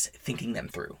always thinking them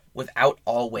through, without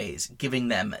always giving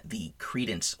them the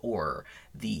credence or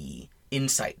the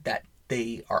insight that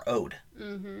they are owed.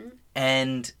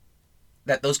 And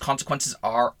that those consequences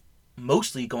are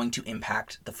mostly going to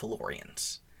impact the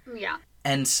Fillorians. Yeah.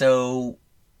 And so,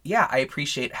 yeah, I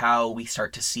appreciate how we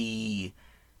start to see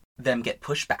them get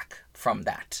pushback from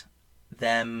that.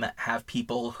 Them have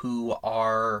people who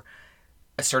are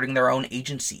asserting their own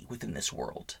agency within this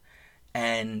world.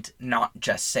 And not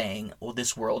just saying, well,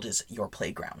 this world is your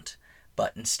playground.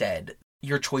 But instead,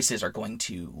 your choices are going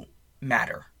to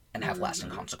matter and have lasting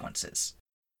consequences.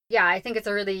 Yeah, I think it's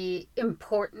a really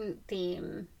important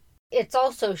theme. It's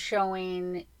also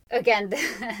showing, again,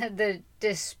 the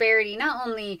disparity not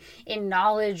only in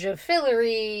knowledge of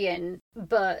Fillory,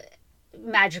 but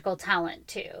magical talent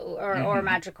too, or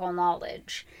magical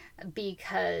knowledge.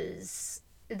 Because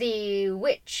the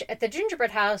witch at the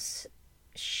gingerbread house,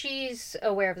 she's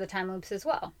aware of the time loops as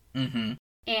well.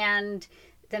 And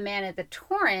the man at the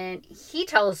torrent, he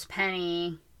tells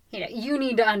Penny, you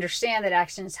need to understand that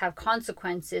actions have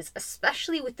consequences,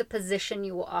 especially with the position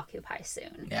you will occupy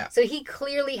soon. Yeah. So he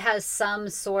clearly has some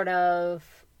sort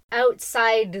of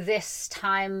outside this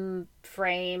time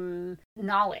frame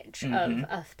knowledge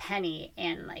of Penny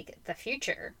and like the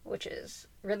future, which is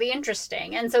really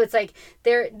interesting. And so it's like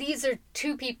these are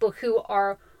two people who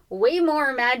are way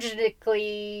more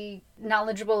magically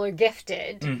knowledgeable or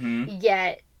gifted,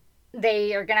 yet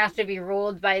they are going to have to be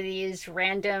ruled by these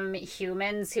random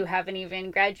humans who haven't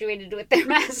even graduated with their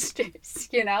masters.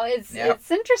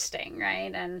 It's interesting,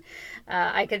 right? And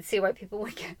I could see why people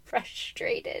would get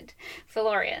frustrated.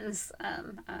 Fillorians,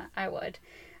 I would.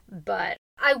 But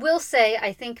I will say,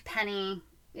 I think Penny,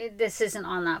 this isn't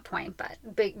on that point, but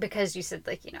because you said,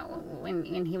 like,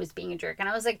 when he was being a jerk, and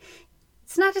I was like,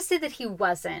 it's not to say that he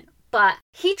wasn't, but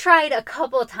he tried a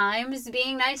couple of times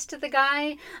being nice to the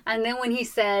guy, and then when he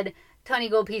said 20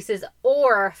 gold pieces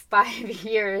or 5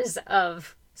 years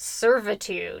of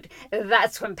servitude,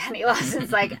 that's when Penny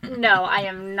Lawson's like, no, I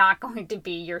am not going to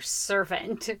be your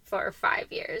servant for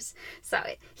 5 years. So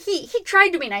he tried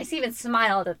to be nice. He even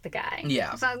smiled at the guy.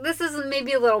 Yeah. So this is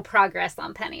maybe a little progress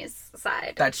on Penny's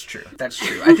side. That's true.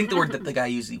 I think the word that the guy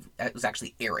used was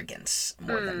actually arrogance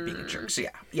more than being a jerk. So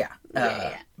yeah.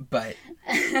 But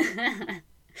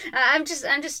I'm just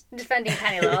defending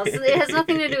Penny Lawson. It has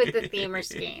nothing to do with the theme or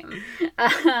scheme.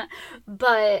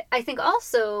 But I think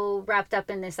also wrapped up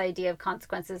in this idea of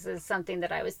consequences is something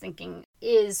that I was thinking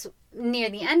is near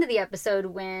the end of the episode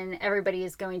when everybody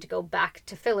is going to go back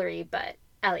to Fillory, but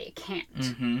Elliot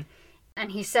can't.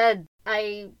 And he said,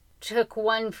 I took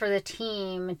one for the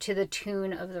team to the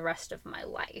tune of the rest of my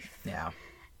life. Yeah.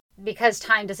 Because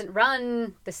time doesn't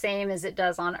run the same as it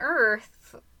does on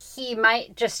Earth, he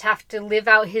might just have to live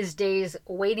out his days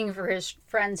waiting for his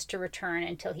friends to return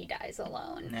until he dies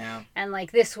alone. Yeah. And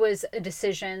like this was a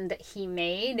decision that he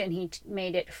made, and he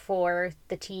made it for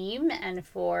the team and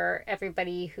for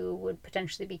everybody who would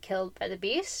potentially be killed by the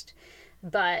beast.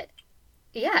 But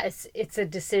yeah, it's a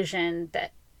decision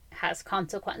that has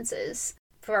consequences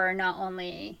for not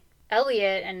only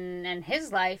Elliot and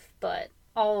his life, but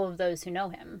all of those who know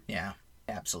him. Yeah,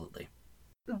 absolutely.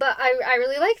 But I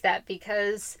really like that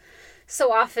because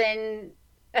so often,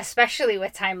 especially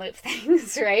with time loop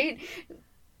things, right?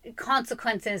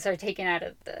 Consequences are taken out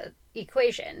of the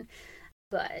equation.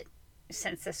 But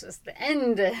since this was the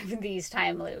end of these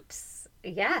time loops,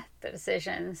 yeah, the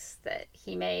decisions that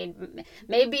he made.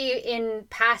 Maybe in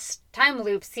past time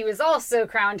loops he was also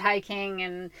crowned High King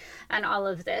and all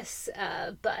of this.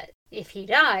 But if he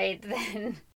died,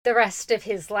 then the rest of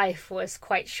his life was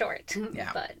quite short.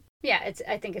 Yeah. But yeah,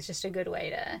 I think it's just a good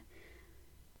way to,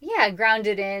 yeah, ground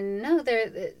it in. No,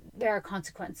 there are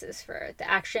consequences for the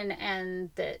action,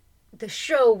 and that the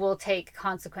show will take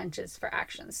consequences for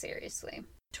actions seriously.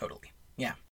 Totally.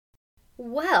 Yeah.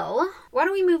 Well, why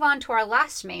don't we move on to our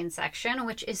last main section,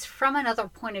 which is from another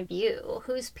point of view.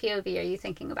 Whose POV are you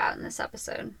thinking about in this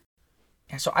episode?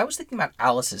 Yeah, so I was thinking about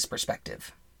Alice's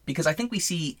perspective, because I think we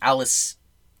see Alice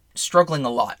struggling a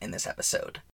lot in this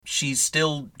episode. She's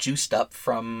still juiced up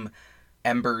from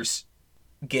Ember's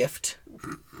gift,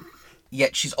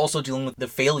 yet she's also dealing with the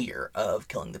failure of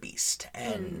killing the beast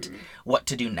and what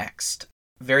to do next.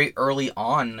 Very early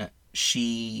on,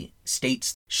 she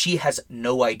states she has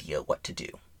no idea what to do.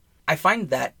 I find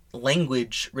that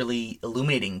language really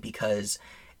illuminating because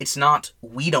it's not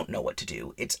we don't know what to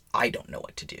do, it's I don't know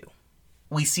what to do.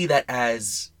 We see that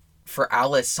as, for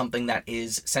Alice, something that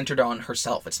is centered on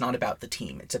herself. It's not about the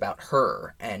team, it's about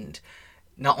her, and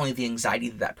not only the anxiety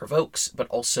that provokes, but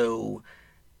also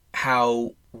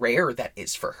how rare that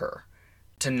is for her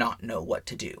to not know what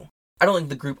to do. I don't think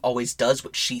the group always does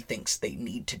what she thinks they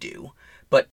need to do,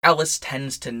 but Alice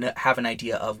tends to have an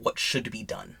idea of what should be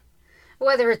done.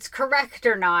 Whether it's correct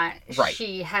or not, right.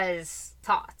 She has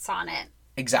thoughts on it.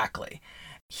 Exactly.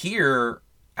 Here,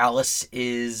 Alice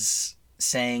is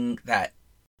saying that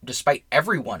despite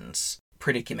everyone's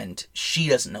predicament, she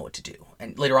doesn't know what to do.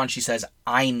 And later on she says,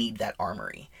 I need that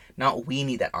armory. Not we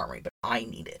need that armory, but I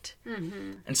need it.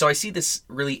 Mm-hmm. And so I see this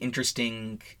really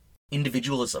interesting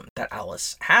individualism that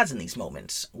Alice has in these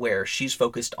moments where she's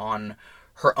focused on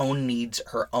her own needs,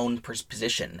 her own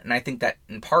position. And I think that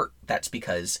in part that's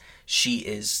because she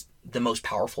is the most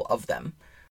powerful of them.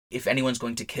 If anyone's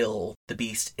going to kill the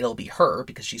beast, it'll be her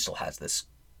because she still has this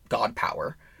god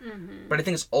power. Mm-hmm. But I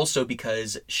think it's also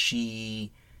because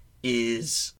she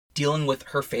is dealing with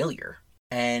her failure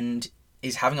and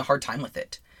is having a hard time with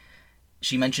it.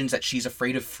 She mentions that she's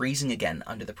afraid of freezing again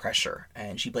under the pressure,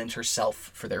 and she blames herself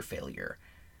for their failure.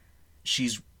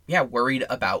 She's, worried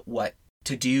about what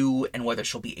to do and whether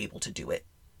she'll be able to do it.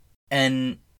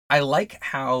 And I like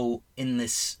how in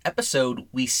this episode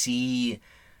we see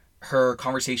her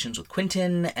conversations with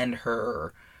Quentin and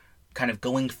her kind of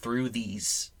going through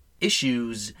these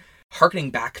issues, harkening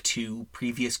back to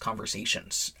previous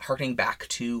conversations, harkening back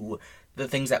to the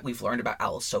things that we've learned about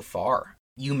Alice so far.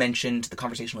 You mentioned the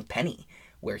conversation with Penny,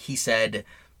 where he said,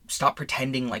 stop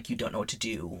pretending like you don't know what to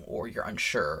do or you're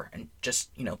unsure and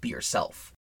just, be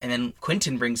yourself. And then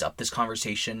Quentin brings up this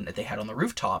conversation that they had on the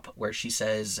rooftop where she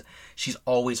says she's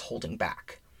always holding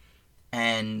back.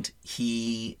 And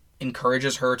he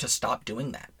encourages her to stop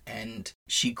doing that. And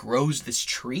she grows this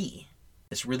tree,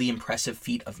 this really impressive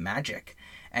feat of magic,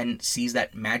 and sees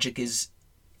that magic is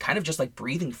kind of just like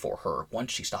breathing for her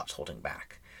once she stops holding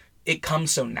back. It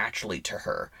comes so naturally to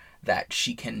her that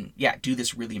she can, do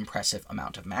this really impressive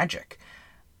amount of magic.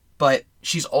 But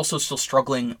she's also still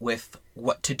struggling with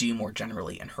what to do more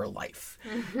generally in her life.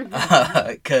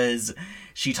 Because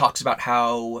she talks about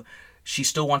how she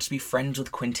still wants to be friends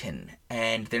with Quentin,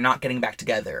 and they're not getting back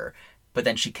together, but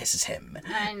then she kisses him.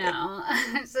 I know.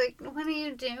 It's like, what are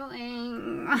you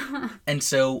doing? And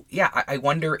so, I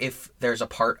wonder if there's a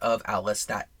part of Alice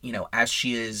that, as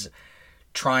she is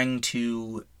trying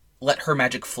to let her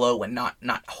magic flow and not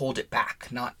hold it back,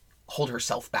 not hold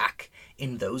herself back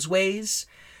in those ways,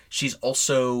 she's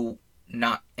also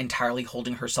not entirely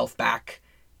holding herself back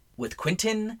with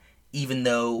Quentin, even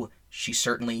though she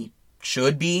certainly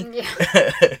should be.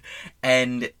 Yeah.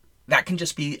 And that can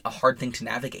just be a hard thing to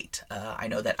navigate. I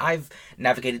know that I've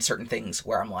navigated certain things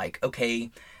where I'm like,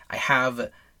 okay, I have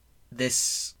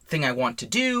this thing I want to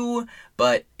do,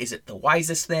 but is it the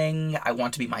wisest thing? I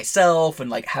want to be myself, and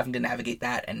like having to navigate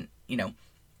that and,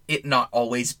 it not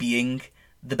always being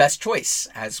the best choice,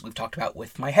 as we've talked about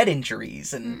with my head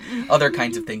injuries and other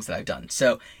kinds of things that I've done.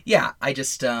 So, I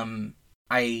just,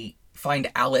 I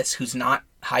find Alice, who's not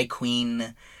High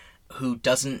Queen, who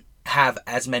doesn't have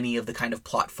as many of the kind of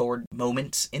plot forward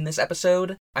moments in this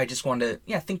episode. I just want to,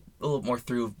 think a little more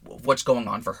through what's going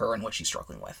on for her and what she's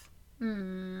struggling with.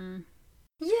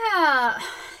 Yeah,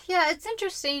 it's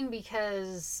interesting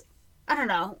because, I don't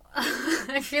know,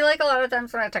 I feel like a lot of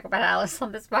times when I talk about Alice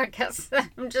on this podcast,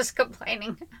 I'm just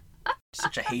complaining.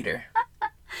 Such a hater.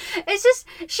 It's just,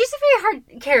 she's a very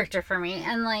hard character for me,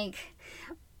 and like,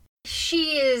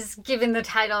 she is given the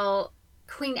title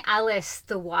Queen Alice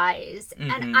the Wise.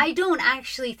 And I don't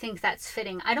actually think that's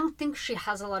fitting. I don't think she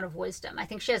has a lot of wisdom. I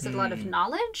think she has a lot of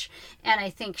knowledge, and I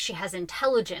think she has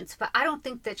intelligence, but I don't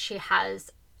think that she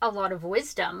has a lot of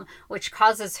wisdom, which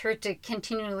causes her to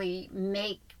continually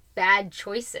make bad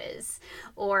choices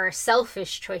or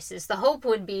selfish choices. The hope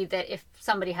would be that if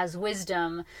somebody has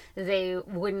wisdom, they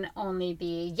wouldn't only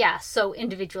be, so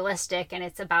individualistic and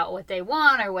it's about what they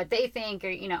want or what they think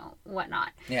or,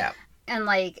 whatnot. Yeah. And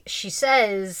like she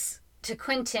says to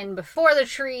Quentin before the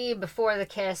tree, before the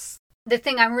kiss, the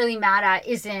thing I'm really mad at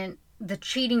isn't the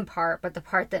cheating part, but the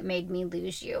part that made me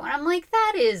lose you. And I'm like,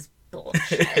 that is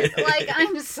bullshit. Like,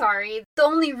 I'm sorry. The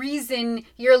only reason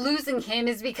you're losing him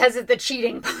is because of the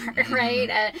cheating part, right?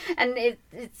 And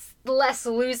it's less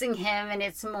losing him, and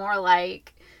it's more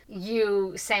like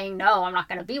you saying, no, I'm not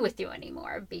going to be with you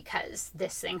anymore because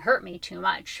this thing hurt me too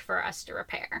much for us to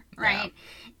repair, right?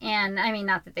 Yeah. And I mean,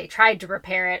 not that they tried to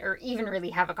repair it or even really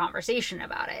have a conversation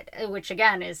about it, which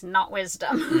again is not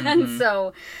wisdom. And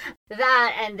so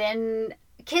that, and then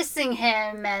kissing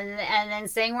him and then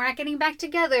saying we're not getting back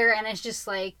together, and it's just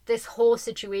like this whole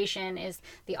situation is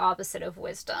the opposite of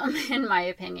wisdom in my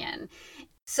opinion.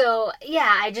 So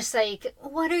I just like,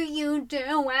 what are you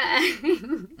doing?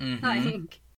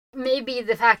 Like, maybe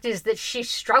the fact is that she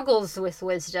struggles with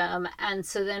wisdom, and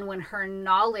so then when her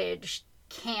knowledge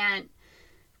can't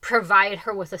provide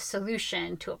her with a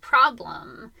solution to a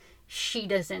problem, she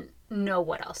doesn't know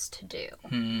what else to do.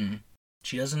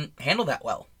 She doesn't handle that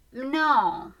well.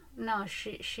 No,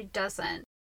 she doesn't.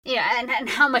 Yeah, and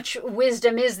how much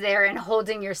wisdom is there in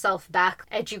holding yourself back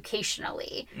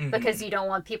educationally because you don't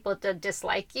want people to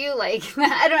dislike you? Like,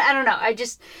 I don't know.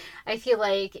 I feel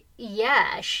like,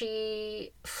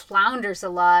 she flounders a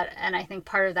lot, and I think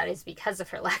part of that is because of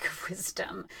her lack of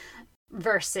wisdom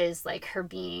versus like her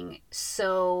being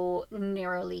so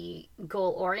narrowly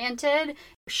goal-oriented.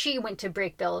 She went to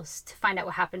break bills to find out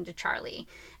what happened to Charlie,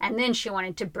 and then she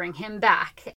wanted to bring him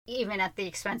back, even at the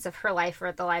expense of her life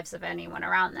or the lives of anyone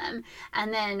around them.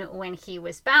 And then when he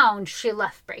was bound, she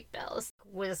left break bills,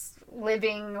 was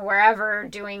living wherever,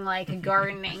 doing like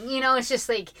gardening. It's just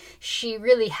like she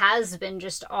really has been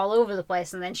just all over the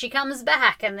place, and then she comes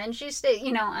back, and then she stays,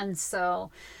 and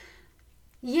so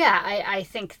I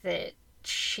think that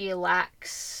she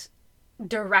lacks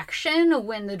direction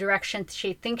when the direction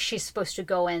she thinks she's supposed to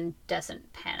go in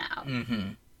doesn't pan out.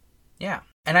 Yeah.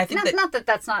 And I think not that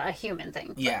that's not a human thing.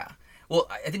 But. Yeah. Well,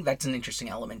 I think that's an interesting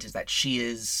element, is that she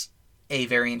is a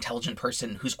very intelligent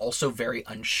person who's also very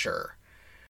unsure.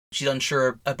 She's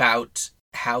unsure about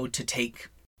how to take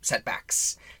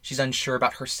setbacks. She's unsure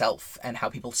about herself and how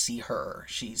people see her.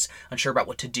 She's unsure about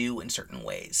what to do in certain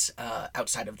ways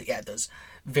outside of those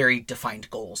very defined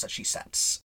goals that she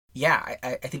sets.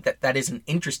 I think that is an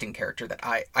interesting character that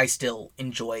I still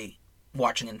enjoy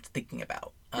watching and thinking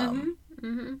about.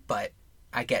 But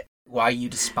I get why you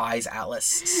despise Alice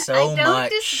so much. I don't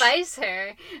despise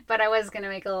her, but I was going to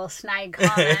make a little snide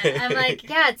comment. I'm like,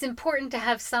 it's important to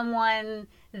have someone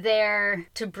there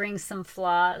to bring some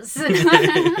flaws.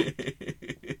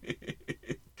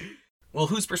 Well,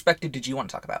 whose perspective did you want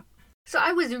to talk about? So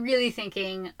I was really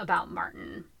thinking about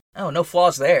Martin. Oh, no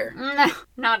flaws there. No,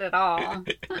 not at all.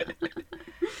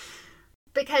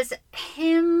 Because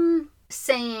him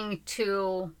saying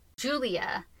to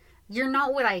Julia, "You're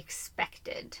not what I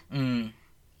expected,"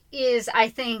 is, I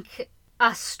think,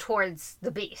 us towards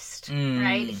the beast,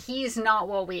 right? He's not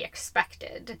what we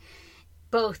expected.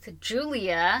 Both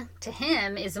Julia, to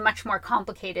him, is much more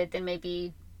complicated than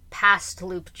maybe past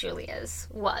Loop Julia's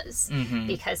was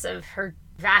because of her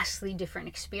vastly different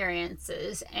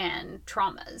experiences and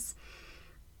traumas.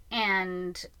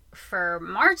 And for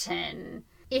Martin,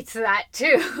 it's that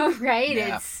too, right?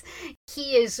 Yeah.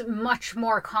 He is much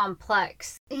more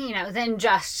complex, than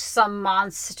just some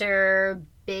monster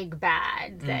big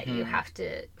bad that you have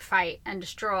to fight and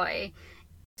destroy.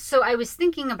 So I was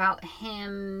thinking about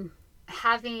him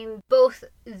having both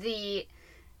the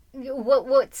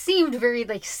what seemed very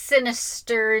like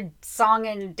sinister song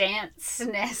and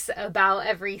dance-ness about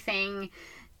everything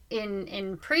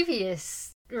in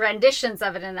previous renditions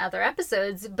of it in other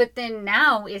episodes, but then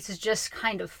now it's just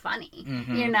kind of funny.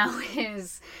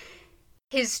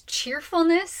 His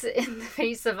cheerfulness in the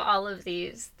face of all of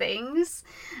these things,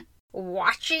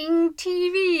 watching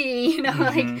TV,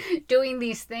 like doing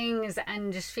these things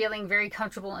and just feeling very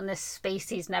comfortable in this space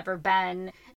he's never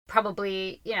been,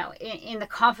 probably, in the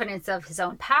confidence of his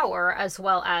own power, as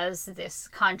well as this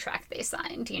contract they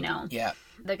signed, Yeah.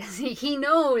 Because he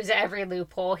knows every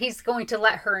loophole. He's going to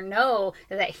let her know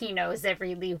that he knows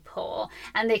every loophole,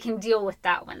 and they can deal with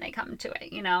that when they come to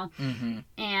it, Mm-hmm.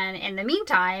 And in the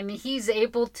meantime, he's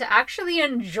able to actually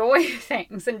enjoy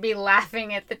things and be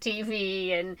laughing at the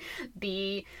TV and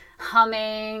be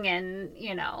humming and,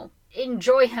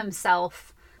 enjoy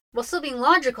himself while still being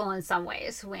logical in some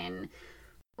ways when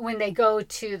they go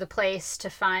to the place to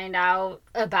find out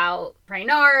about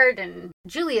Reynard, and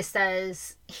Julia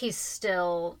says he's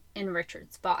still in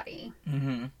Richard's body,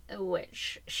 Mm-hmm.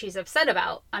 which she's upset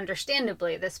about,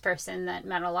 understandably. This person that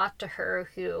meant a lot to her,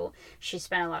 who she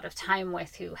spent a lot of time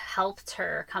with, who helped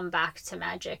her come back to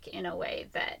magic in a way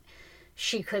that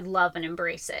she could love and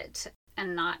embrace it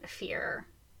and not fear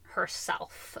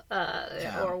herself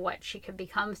or what she could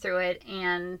become through it.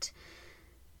 And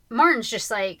Martin's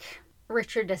just like,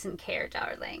 Richard doesn't care,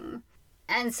 darling.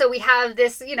 And so we have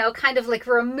this, kind of like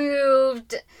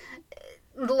removed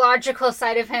logical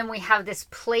side of him. We have this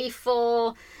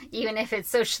playful, even if it's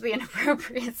socially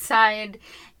inappropriate side.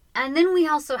 And then we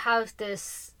also have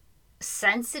this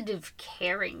sensitive,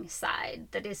 caring side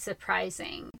that is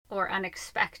surprising or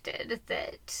unexpected,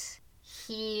 that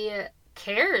he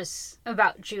cares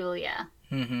about Julia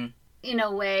Mm-hmm. in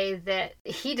a way that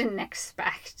he didn't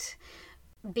expect,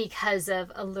 because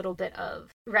of a little bit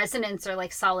of resonance or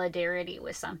like solidarity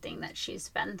with something that she's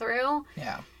been through.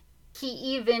 Yeah. He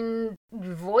even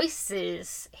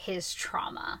voices his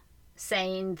trauma,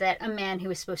 saying that a man who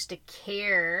was supposed to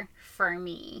care for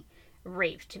me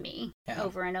raped me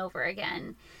over and over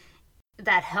again.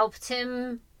 That helped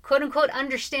him, quote unquote,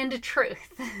 understand the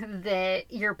truth that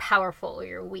you're powerful or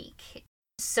you're weak.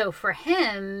 So for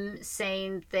him,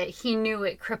 saying that he knew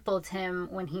it crippled him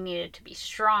when he needed to be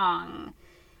strong,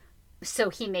 so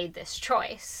he made this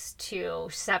choice to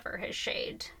sever his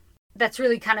shade. That's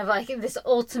really kind of like this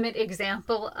ultimate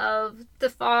example of the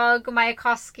Fogg,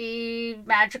 Mayakovsky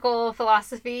magical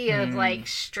philosophy of like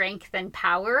strength and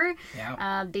power.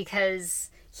 Yeah.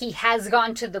 Because he has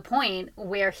gotten to the point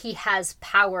where he has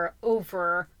power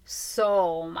over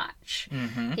so much.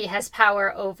 Mm-hmm. He has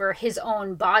power over his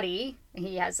own body.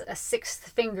 He has a sixth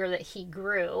finger that he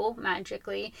grew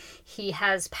magically. He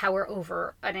has power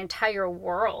over an entire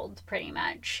world, pretty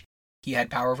much. He had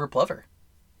power over Plover.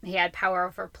 He had power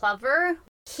over Plover.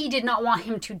 He did not want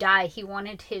him to die. He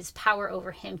wanted his power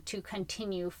over him to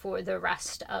continue for the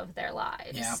rest of their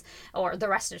lives. Yeah. Or the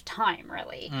rest of time,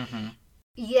 really. Mm-hmm.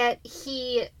 Yet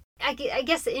I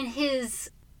guess in his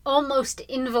almost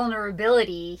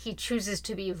invulnerability, he chooses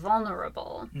to be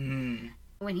vulnerable. Mm.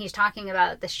 When he's talking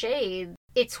about the shade,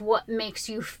 it's what makes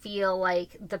you feel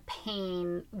like the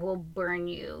pain will burn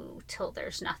you till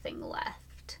there's nothing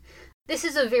left. This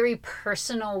is a very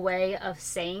personal way of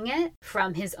saying it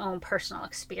from his own personal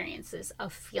experiences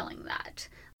of feeling that.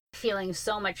 Feeling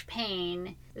so much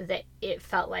pain that it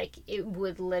felt like it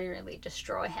would literally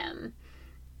destroy him.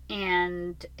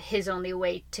 And his only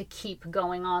way to keep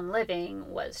going on living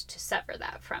was to sever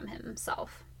that from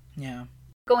himself. Yeah.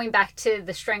 Going back to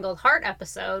the Strangled Heart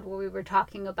episode where we were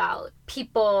talking about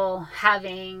people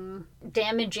having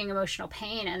damaging emotional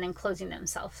pain and then closing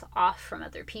themselves off from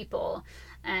other people,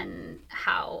 and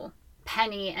how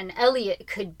Penny and Elliot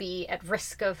could be at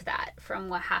risk of that from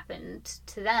what happened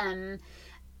to them.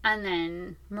 And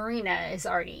then Marina has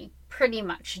already pretty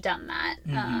much done that,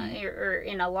 or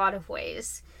in a lot of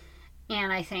ways.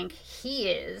 And I think he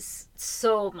is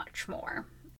so much more.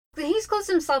 He's closed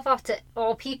himself off to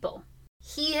all people.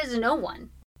 He has no one.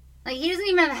 Like, he doesn't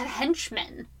even have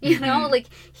henchmen, you know? Like,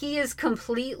 he is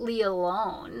completely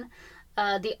alone.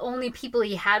 The only people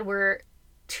he had were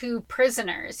 2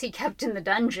 prisoners he kept in the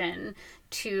dungeon,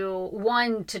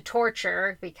 one to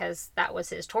torture, because that was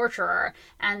his torturer,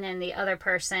 and then the other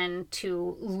person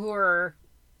to lure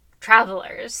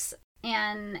travelers.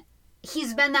 And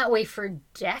he's been that way for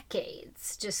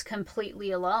decades, just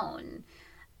completely alone.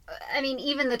 I mean,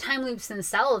 even the time loops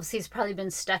themselves, he's probably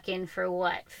been stuck in for,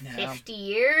 50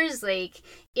 years? Like,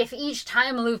 if each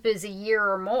time loop is a year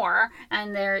or more,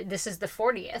 and this is the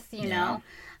 40th, you know?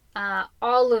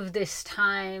 All of this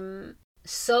time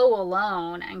so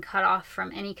alone and cut off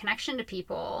from any connection to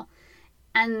people.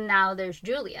 And now there's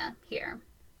Julia here.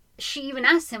 She even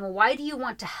asks him, why do you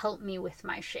want to help me with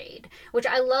my shade? Which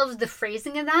I love the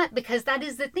phrasing of that, because that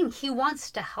is the thing. He wants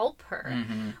to help her,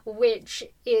 which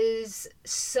is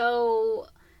so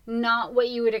not what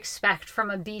you would expect from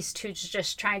a beast who's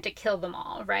just trying to kill them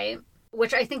all, right?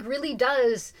 Which I think really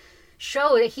does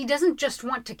show that he doesn't just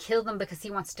want to kill them because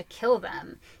he wants to kill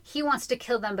them. He wants to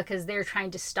kill them because they're trying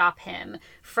to stop him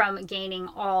from gaining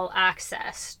all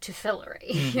access to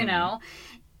Fillory, you know?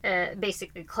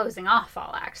 Basically closing off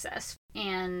all access.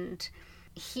 And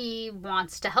he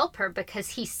wants to help her because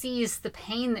he sees the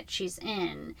pain that she's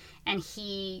in, and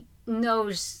he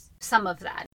knows some of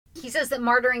that. He says that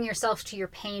martyring yourself to your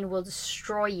pain will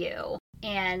destroy you.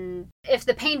 And if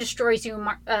the pain destroys you,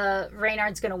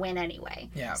 Reynard's going to win anyway.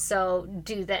 Yeah. So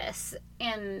do this.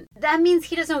 And that means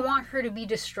he doesn't want her to be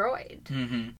destroyed.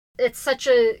 Mm-hmm. It's such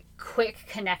a quick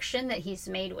connection that he's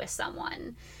made with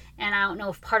someone. And I don't know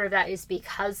if part of that is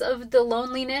because of the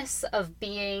loneliness of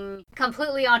being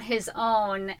completely on his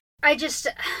own.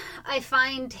 I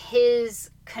find his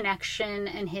connection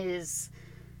and his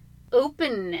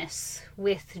openness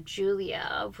with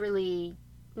Julia really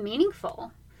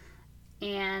meaningful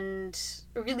and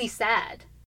really sad.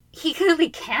 He clearly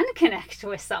can connect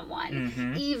with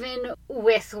someone, even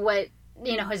with what,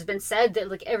 you know, has been said that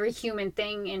like every human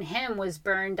thing in him was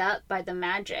burned up by the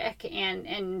magic,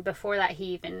 and before that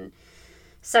he even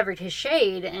severed his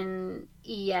shade, and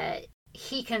yet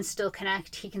he can still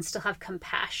connect. He can still have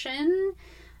compassion.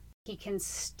 He can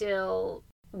still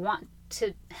want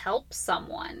to help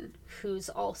someone who's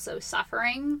also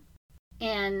suffering.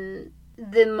 And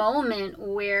the moment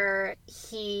where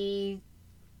he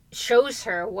shows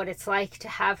her what it's like to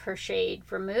have her shade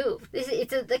removed,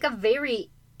 it's like a very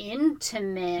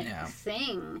intimate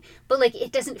thing, but like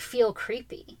it doesn't feel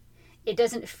creepy. It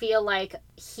doesn't feel like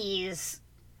he's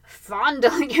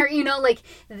fondling her, you know, like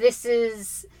this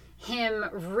is him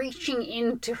reaching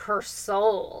into her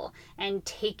soul and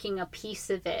taking a piece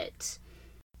of it.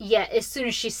 Yet as soon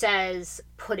as she says,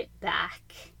 put it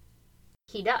back,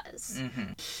 he does.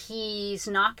 He's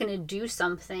not going to do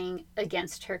something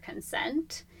against her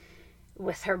consent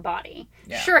with her body.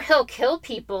 Sure, he'll kill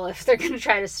people if they're going to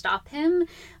try to stop him,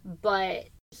 but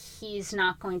he's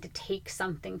not going to take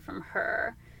something from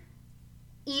her.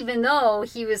 Even though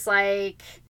he was like,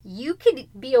 you could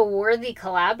be a worthy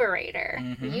collaborator.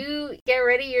 You get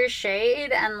rid of your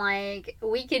shade and like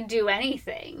we could do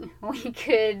anything. We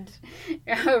could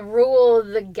rule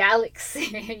the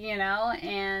galaxy, you know,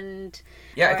 and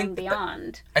I think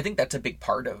beyond. I think that's a big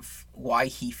part of why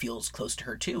he feels close to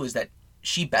her too, is that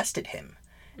she bested him.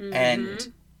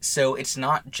 And so it's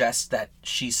not just that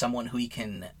she's someone who he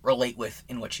can relate with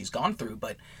in what she's gone through,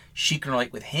 but she can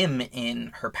relate with him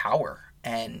in her power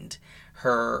and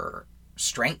her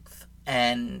strength.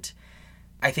 And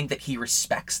I think that he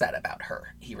respects that about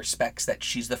her. He respects that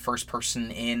she's the first person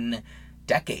in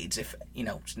decades, if, you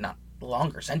know, not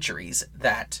longer, centuries,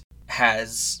 that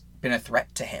has been a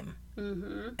threat to him.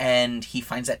 And he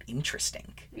finds that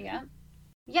interesting.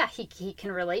 Yeah, he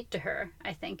can relate to her,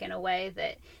 I think, in a way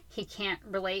that he can't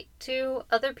relate to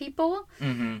other people.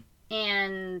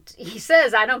 And he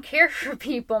says, I don't care for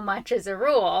people much as a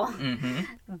rule,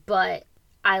 but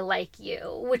I like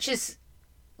you, which is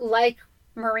like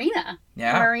Marina.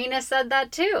 Marina said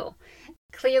that too.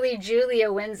 Clearly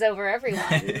Julia wins over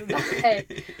everyone, but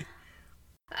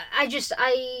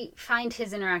I find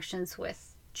his interactions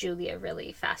with Julia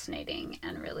really fascinating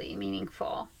and really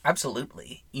meaningful.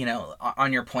 Absolutely. You know,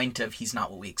 on your point of he's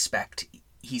not what we expect,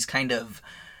 he's kind of,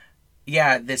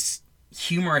 this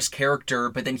humorous character,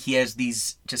 but then he has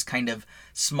these just kind of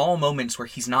small moments where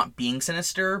he's not being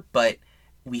sinister, but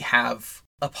we have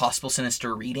a possible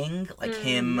sinister reading, like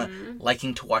him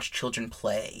liking to watch children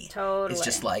play. Totally. It's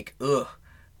just like, ugh,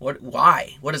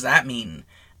 why? What does that mean?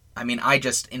 I mean, I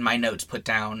just, in my notes, put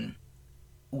down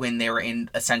when they were in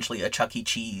essentially a Chuck E.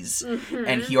 Cheese,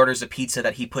 and he orders a pizza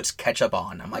that he puts ketchup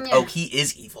on. I'm like, oh, he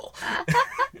is evil.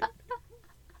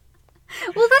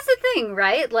 Well, that's the thing,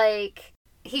 right? Like,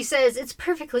 he says, it's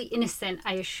perfectly innocent,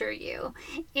 I assure you.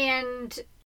 And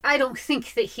I don't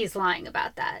think that he's lying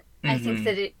about that. I think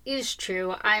that it is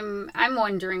true. I'm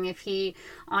wondering if he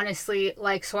honestly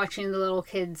likes watching the little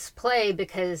kids play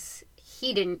because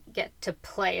he didn't get to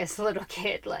play as a little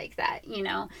kid like that, you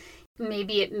know?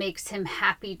 Maybe it makes him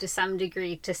happy to some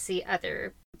degree to see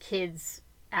other kids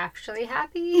actually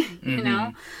happy, you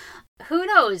know? Who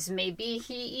knows? Maybe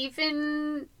he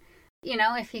even, you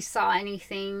know, if he saw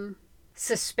anything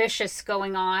suspicious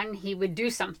going on, he would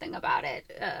do something about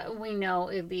it. We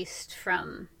know, at least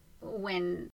from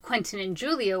when Quentin and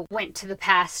Julia went to the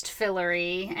past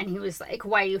Fillory, and he was like,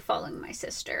 why are you following my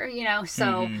sister? You know,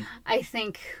 so I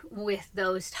think with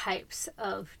those types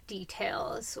of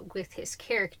details with his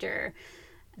character,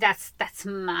 that's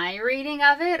my reading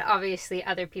of it. Obviously,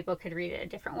 other people could read it a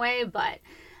different way, but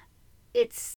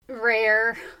it's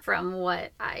rare from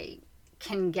what I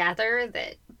can gather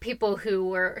that people who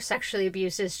were sexually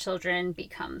abused as children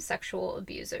become sexual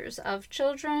abusers of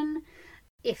children.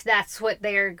 If that's what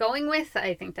they're going with,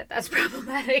 I think that that's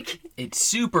problematic. It's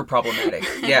super problematic.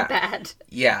 Yeah. Bad.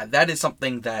 Yeah, that is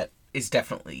something that is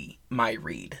definitely my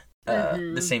read.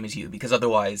 The same as you, because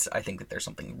otherwise I think that there's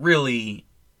something really,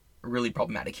 really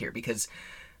problematic here. Because,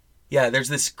 yeah, there's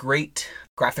this great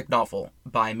graphic novel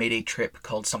by Mayday Trip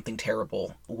called Something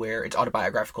Terrible, where it's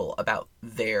autobiographical about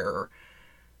their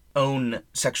own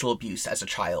sexual abuse as a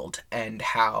child and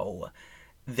how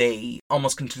they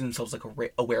almost consider themselves like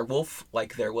a werewolf.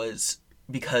 Like, there was,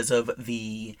 because of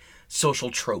the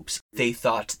social tropes, they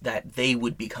thought that they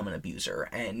would become an abuser,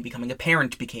 and becoming a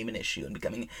parent became an issue, and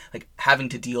becoming, like, having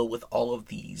to deal with all of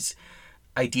these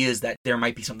ideas that there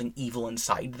might be something evil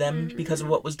inside them because of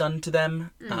what was done to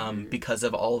them, because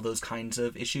of all of those kinds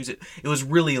of issues. It was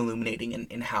really illuminating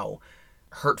in how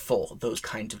hurtful those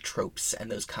kinds of tropes and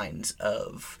those kinds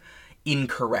of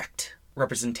incorrect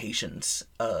representations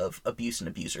of abuse and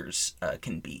abusers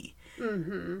can be.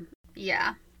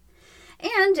 Yeah.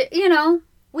 And,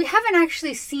 we haven't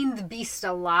actually seen the Beast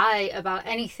lie about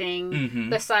anything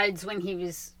besides when he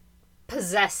was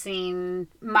possessing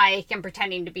Mike and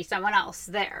pretending to be someone else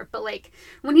there. But, like,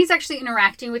 when he's actually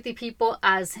interacting with the people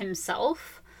as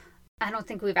himself, I don't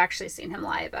think we've actually seen him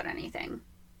lie about anything.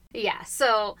 Yeah,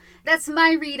 so that's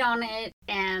my read on it.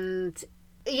 And,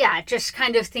 yeah, just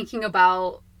kind of thinking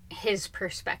about his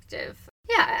perspective.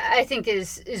 Yeah, I think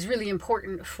is really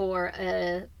important for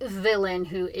a villain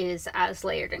who is as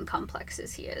layered and complex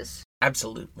as he is.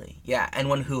 Absolutely. Yeah, and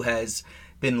one who has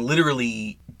been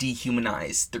literally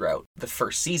dehumanized throughout the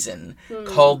first season,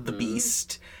 called the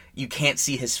Beast. You can't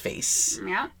see his face.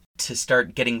 Yeah. To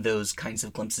start getting those kinds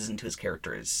of glimpses into his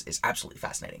character is absolutely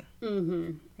fascinating.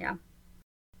 Yeah.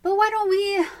 But why don't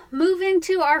we move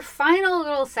into our final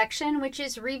little section, which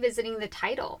is revisiting the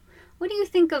title. What do you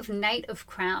think of Knight of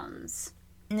Crowns?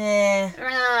 Nah.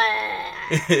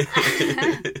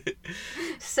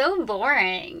 So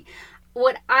boring.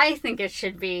 What I think it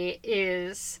should be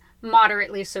is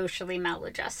moderately socially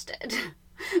maladjusted.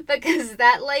 Because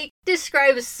that, like,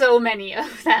 describes so many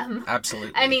of them.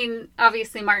 Absolutely. I mean,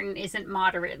 obviously Martin isn't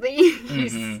moderately.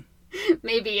 He's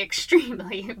maybe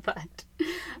extremely, but...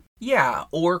 Yeah,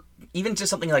 or even just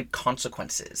something like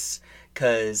Consequences.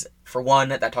 Because, for one,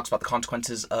 that talks about the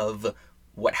consequences of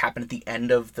what happened at the end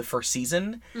of the first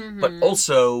season. But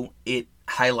also, it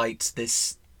highlights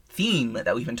this theme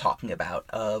that we've been talking about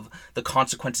of the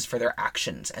consequences for their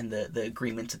actions and the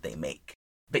agreements that they make.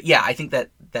 But yeah, I think that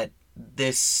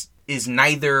this is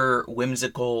neither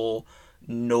whimsical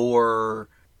nor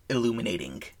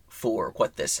illuminating for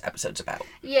what this episode's about.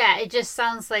 Yeah, it just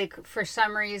sounds like for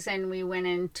some reason we went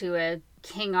into a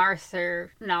King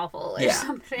Arthur novel or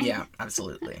something. Yeah,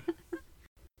 absolutely.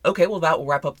 Okay, well, that will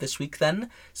wrap up this week then.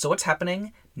 So what's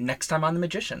happening next time on The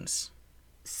Magicians?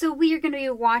 So we are going to be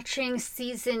watching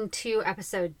Season 2,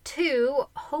 Episode 2,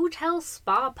 Hotel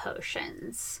Spa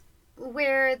Potions,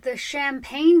 where the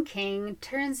Champagne King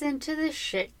turns into the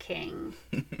Shit King.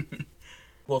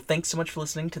 Well, thanks so much for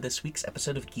listening to this week's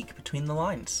episode of Geek Between the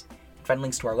Lines. Find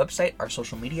links to our website, our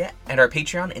social media, and our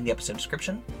Patreon in the episode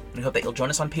description. And we hope that you'll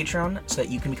join us on Patreon so that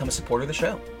you can become a supporter of the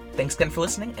show. Thanks again for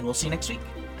listening, and we'll see you next week.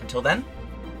 Until then,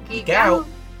 geek out!